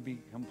do and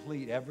be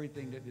complete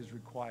everything that is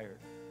required.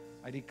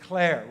 I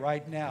declare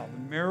right now the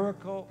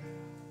miracle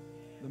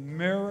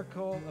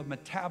of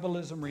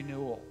metabolism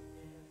renewal,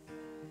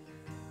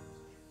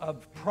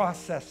 of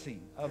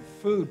processing, of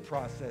food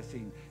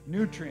processing,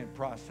 nutrient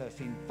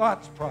processing,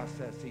 thoughts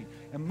processing,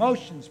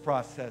 emotions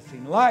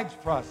processing, lives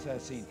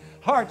processing,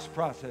 hearts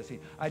processing.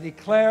 I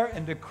declare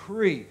and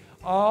decree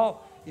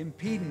all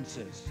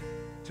impedances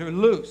to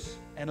loose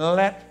and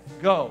let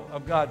go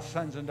of God's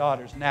sons and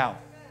daughters now.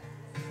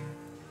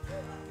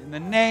 In the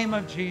name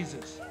of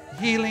Jesus,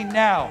 healing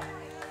now,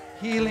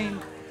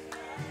 healing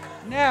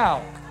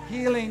now,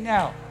 healing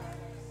now,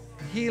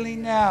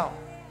 healing now,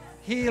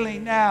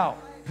 healing now,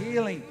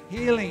 healing,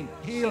 healing,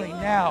 healing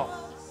now.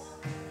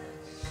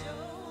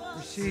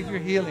 Receive your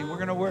healing. We're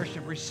going to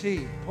worship.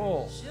 Receive,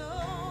 pull.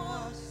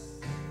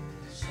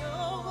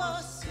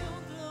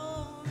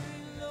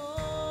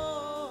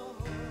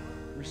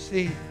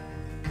 Receive,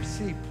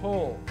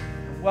 pull,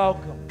 and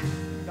welcome,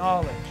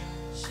 acknowledge.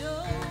 Show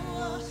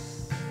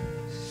us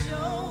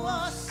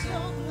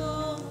your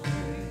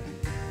glory.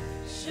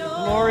 The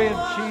glory of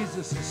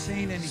Jesus is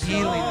seen in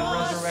healing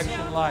and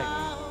resurrection life.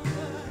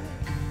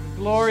 The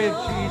glory of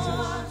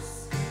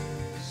Jesus.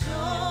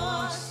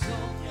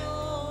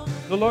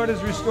 The Lord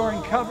is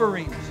restoring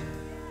coverings,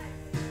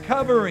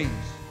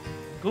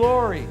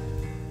 glory,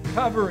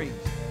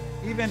 coverings,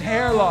 even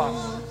hair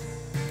loss.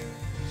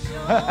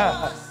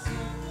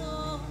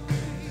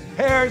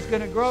 Hair is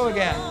going to grow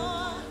again.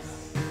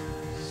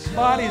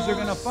 Bodies are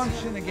going to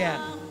function again.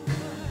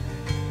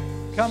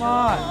 Come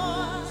on.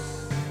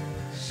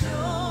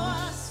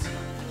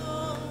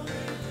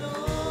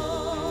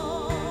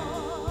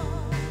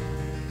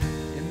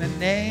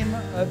 name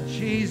of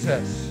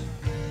Jesus,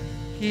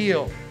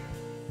 heal.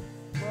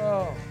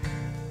 Whoa.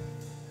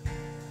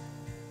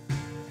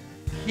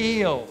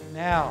 Heal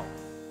now.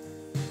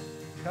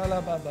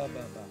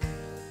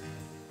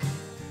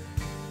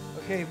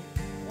 Okay,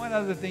 one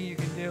other thing you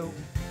can do,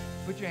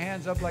 put your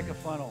hands up like a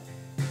funnel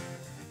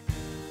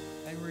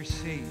and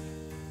receive.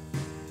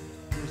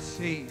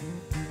 Receive.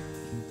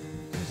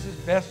 This is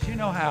best you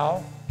know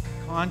how,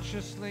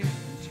 consciously,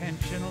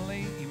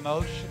 intentionally,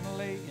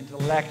 emotionally,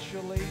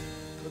 intellectually,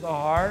 with the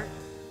heart,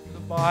 with the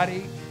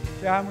body.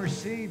 Say, I'm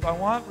receive. I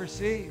want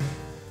receive.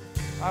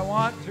 I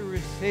want to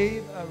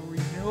receive a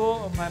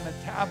renewal of my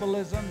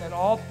metabolism, that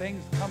all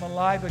things come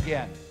alive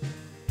again.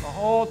 A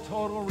whole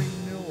total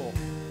renewal.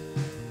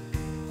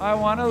 I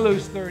want to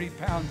lose 30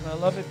 pounds, and I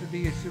love it to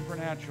be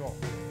supernatural.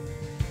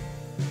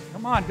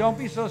 Come on, don't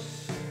be so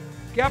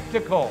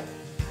skeptical.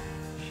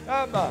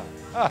 Shabba.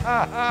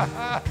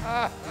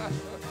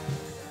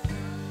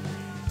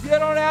 You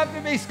don't have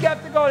to be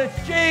skeptical. It's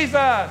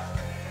Jesus.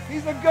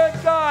 He's a good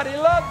God. He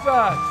loves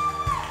us.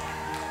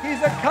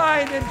 He's a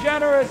kind and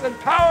generous and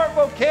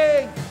powerful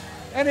King.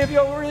 And if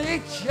you'll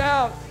reach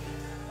out,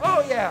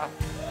 oh yeah,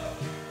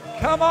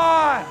 come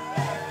on.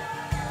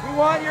 We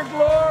want your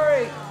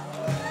glory.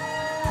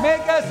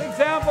 Make us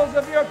examples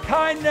of your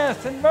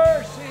kindness and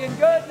mercy and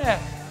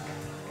goodness.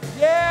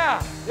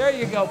 Yeah, there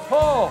you go.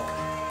 Pull,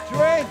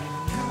 drink.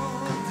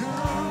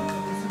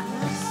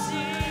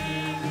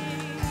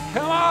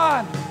 Come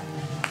on.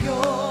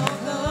 Your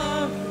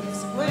love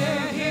is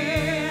we're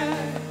here.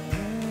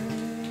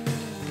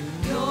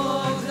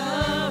 Your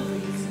love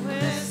is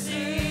we're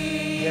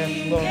singing. Yes,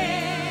 Lord.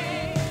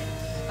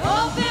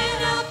 Open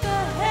up the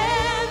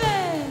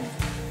heavens.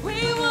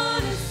 We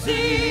want to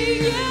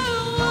see you.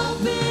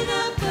 Open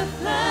up the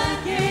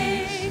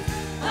floodgates.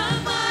 A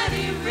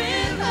mighty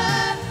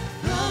river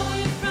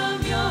flowing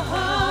from your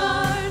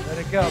heart. Let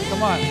it go.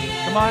 Come on.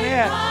 Come on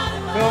in.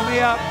 Fill me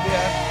up.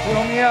 Yeah.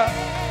 Fill me up.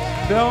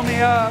 Fill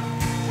me up.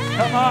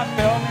 Come on,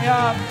 fill me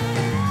up.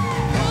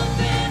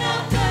 Open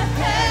up the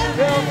heavens.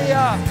 Fill me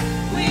up.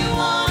 We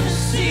want to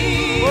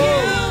see you.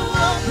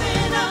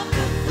 Open up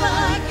the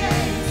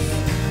floodgates.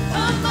 A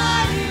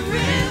mighty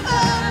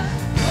river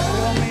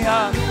Fill me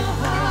up. from your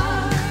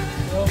heart.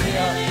 Fill me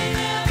up. Filling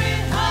every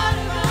heart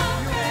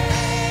around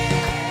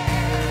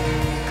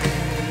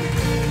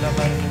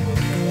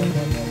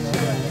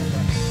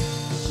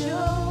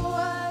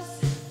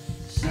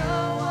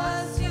Show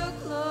us your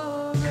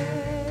glory.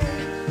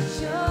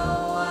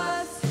 Show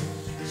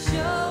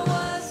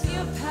us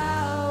your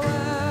power.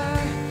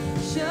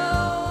 Show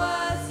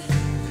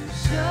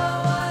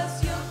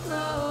us your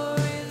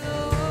glory,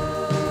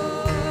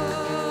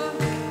 Lord.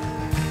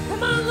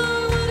 Come on,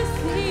 Lord, we want to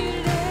see you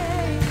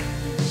today.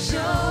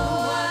 Show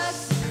us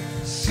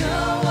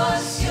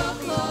your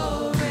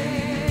glory.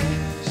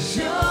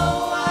 Show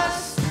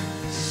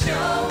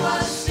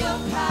us your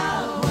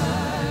power.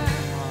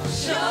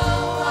 Show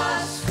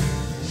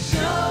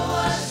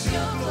us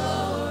your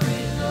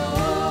glory,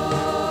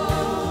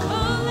 Lord.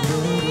 Oh, let's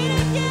sing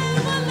it again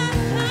one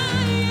last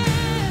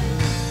time.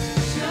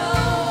 Show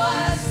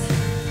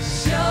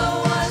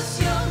us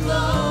your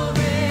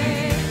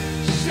glory.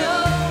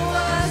 Show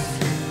us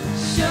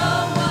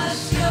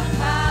your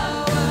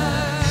power.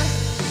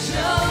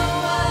 Show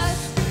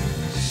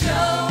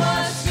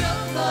us your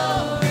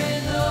glory,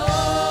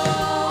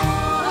 Lord.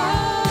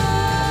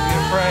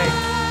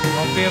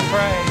 Don't be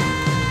afraid.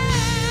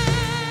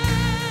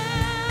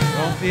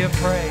 Don't be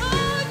afraid. Oh,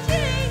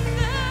 Jesus.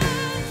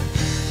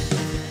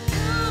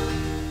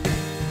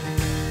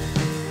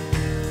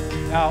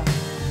 Now,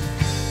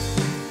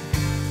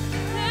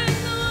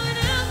 There's no one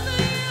else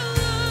but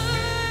you,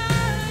 Lord.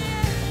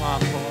 come on,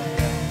 pull it.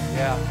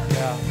 Yeah.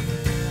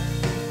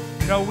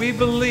 You know, we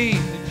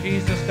believe that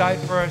Jesus died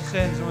for our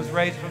sins and was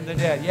raised from the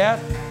dead.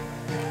 Yes?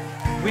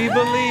 We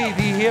believe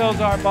he heals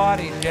our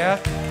bodies. Yes?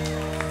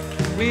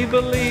 We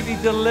believe he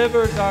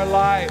delivers our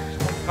lives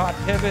from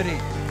captivity.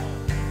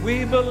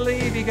 We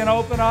believe he can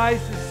open eyes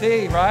to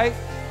see, right?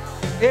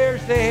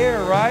 Ears to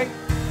hear, right?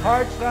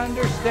 Hearts to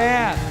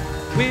understand.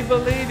 We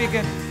believe he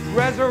can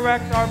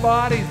resurrect our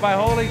bodies by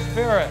Holy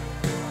Spirit.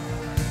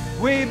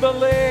 We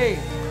believe.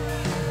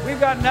 We've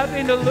got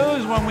nothing to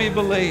lose when we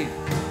believe,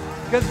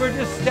 because we're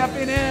just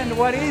stepping into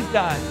what he's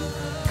done.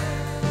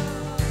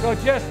 So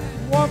just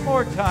one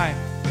more time,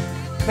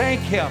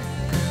 thank him.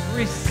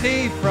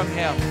 Receive from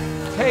him.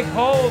 Take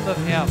hold of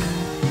him.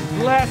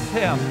 Bless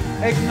him.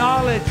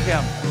 Acknowledge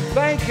him.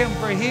 Thank him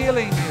for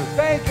healing you.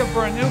 Thank him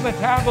for a new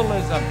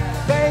metabolism.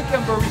 Thank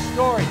him for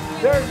restoring.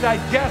 There's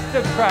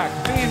digestive tracts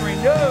being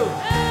renewed.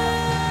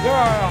 There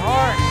are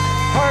heart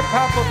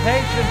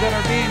palpitations that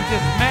are being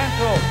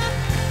dismantled.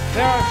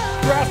 There are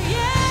stress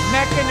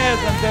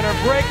mechanisms that are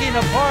breaking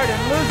apart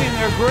and losing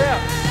their grip.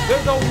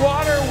 There's a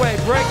waterway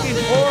breaking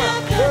forth.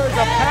 There is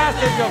a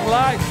passage of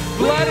life.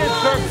 Blood is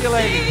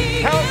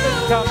circulating. Health is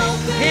coming.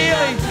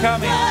 Healing's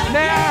coming.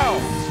 Now.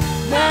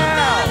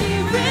 Now.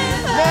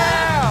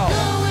 Now.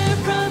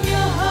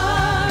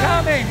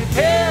 Coming. It's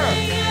here.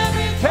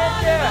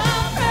 Take it.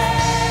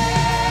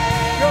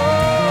 Go.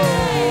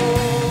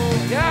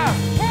 Yeah.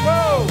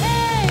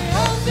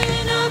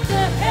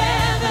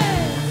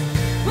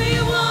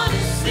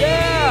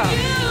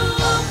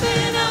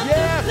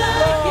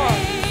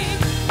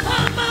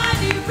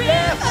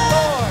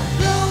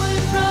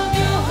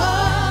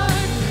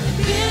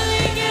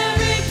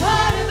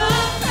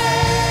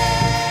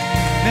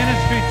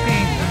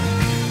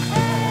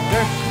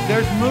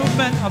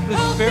 movement of the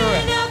Spirit.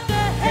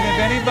 And if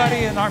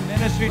anybody in our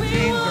ministry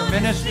teams or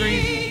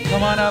ministries,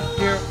 come on up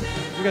here,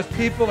 because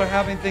people are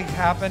having things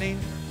happening.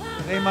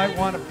 They might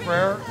want a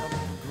prayer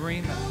of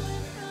agreement.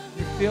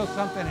 You feel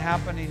something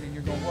happening and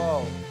you're going,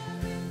 whoa.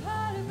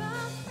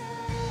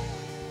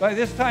 By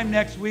this time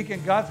next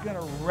weekend, God's going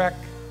to wreck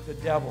the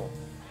devil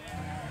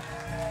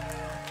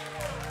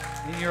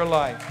in your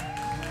life.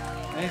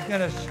 And He's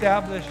going to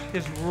establish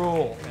His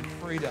rule and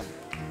freedom.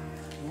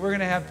 And we're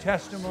going to have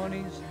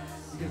testimonies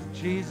because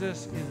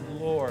Jesus is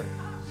Lord,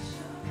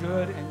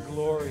 good and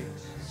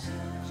glorious.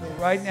 So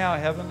right now,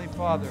 Heavenly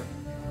Father,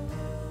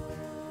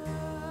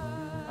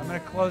 I'm going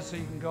to close so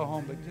you can go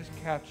home, but just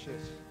catch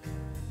this.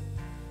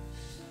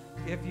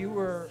 If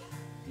you're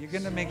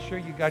going to make sure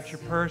you got your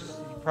purse.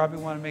 You probably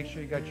want to make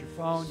sure you got your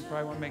phone. You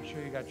probably want to make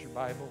sure you got your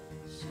Bible.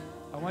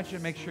 I want you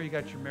to make sure you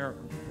got your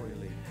miracle before you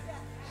leave.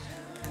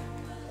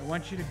 I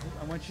want you to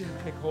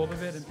take hold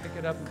of it and pick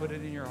it up and put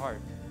it in your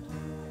heart.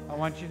 I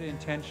want you to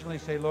intentionally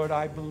say, Lord,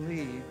 I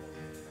believe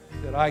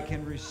that I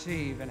can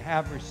receive and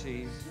have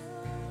received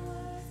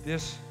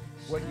this,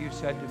 what you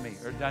said to me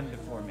or done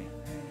for me.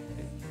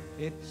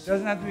 It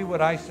doesn't have to be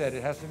what I said.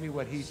 It has to be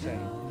what He's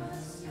saying.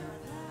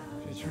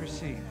 Just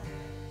receive.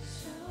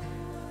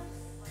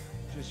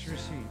 Just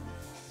receive.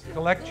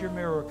 Collect your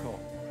miracle.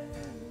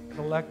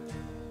 Collect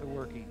the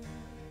working.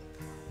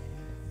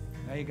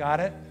 Now you got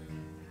it?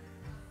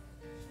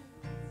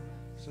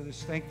 So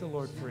just thank the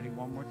Lord for it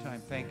one more time.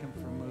 Thank Him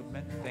for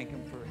movement. Thank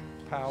Him for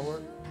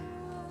power.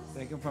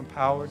 Thank Him for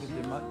power to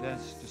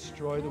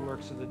destroy the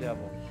works of the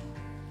devil.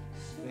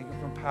 Thank Him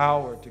for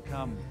power to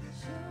come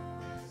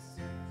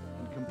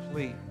and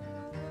complete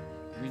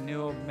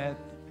renewal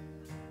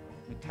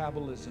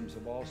metabolisms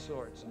of all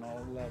sorts and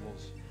all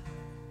levels.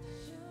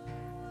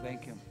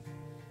 Thank Him.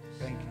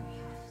 Thank Him.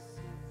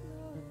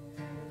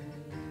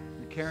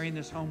 You're carrying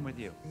this home with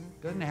you.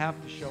 It doesn't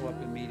have to show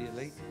up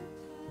immediately.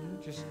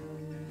 Just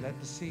let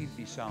the seed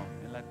be sown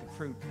and let the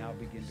fruit now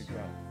begin to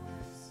grow.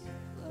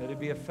 Let it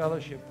be a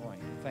fellowship point,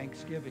 a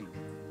thanksgiving.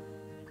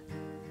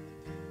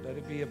 Let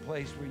it be a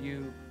place where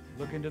you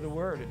look into the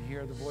Word and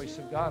hear the voice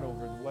of God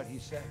over what He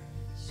said.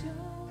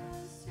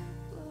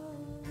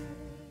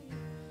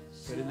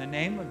 But in the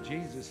name of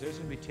Jesus, there's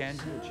going to be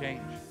tangible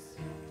change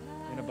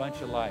in a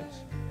bunch of lives.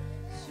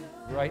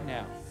 Right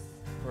now.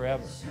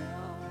 Forever.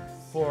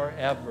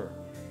 Forever.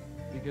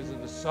 Because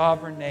of the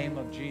sovereign name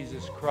of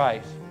Jesus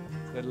Christ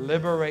that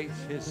liberates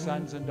His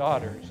sons and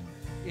daughters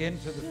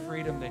into the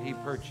freedom that He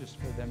purchased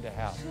for them to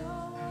have.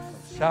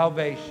 Of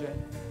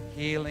salvation,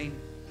 healing,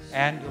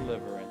 and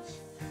deliverance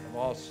of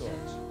all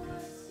sorts.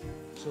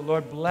 So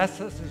Lord, bless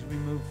us as we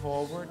move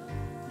forward.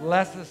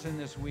 Bless us in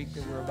this week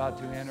that we're about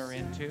to enter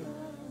into.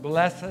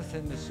 Bless us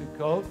in the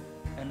Sukkot,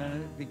 and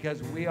then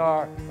because we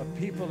are a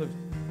people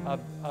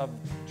of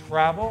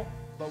travel,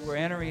 but we're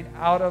entering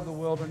out of the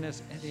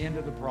wilderness and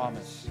into the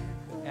promise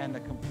and the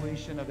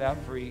completion of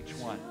that for each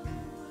one.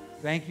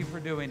 Thank you for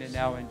doing it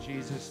now in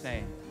Jesus'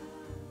 name.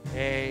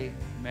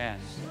 Amen.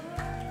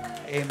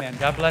 Amen.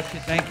 God bless you.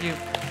 Thank you.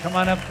 Come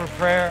on up for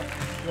prayer.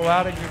 Go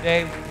out in your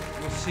day.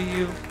 We'll see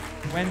you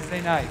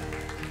Wednesday night.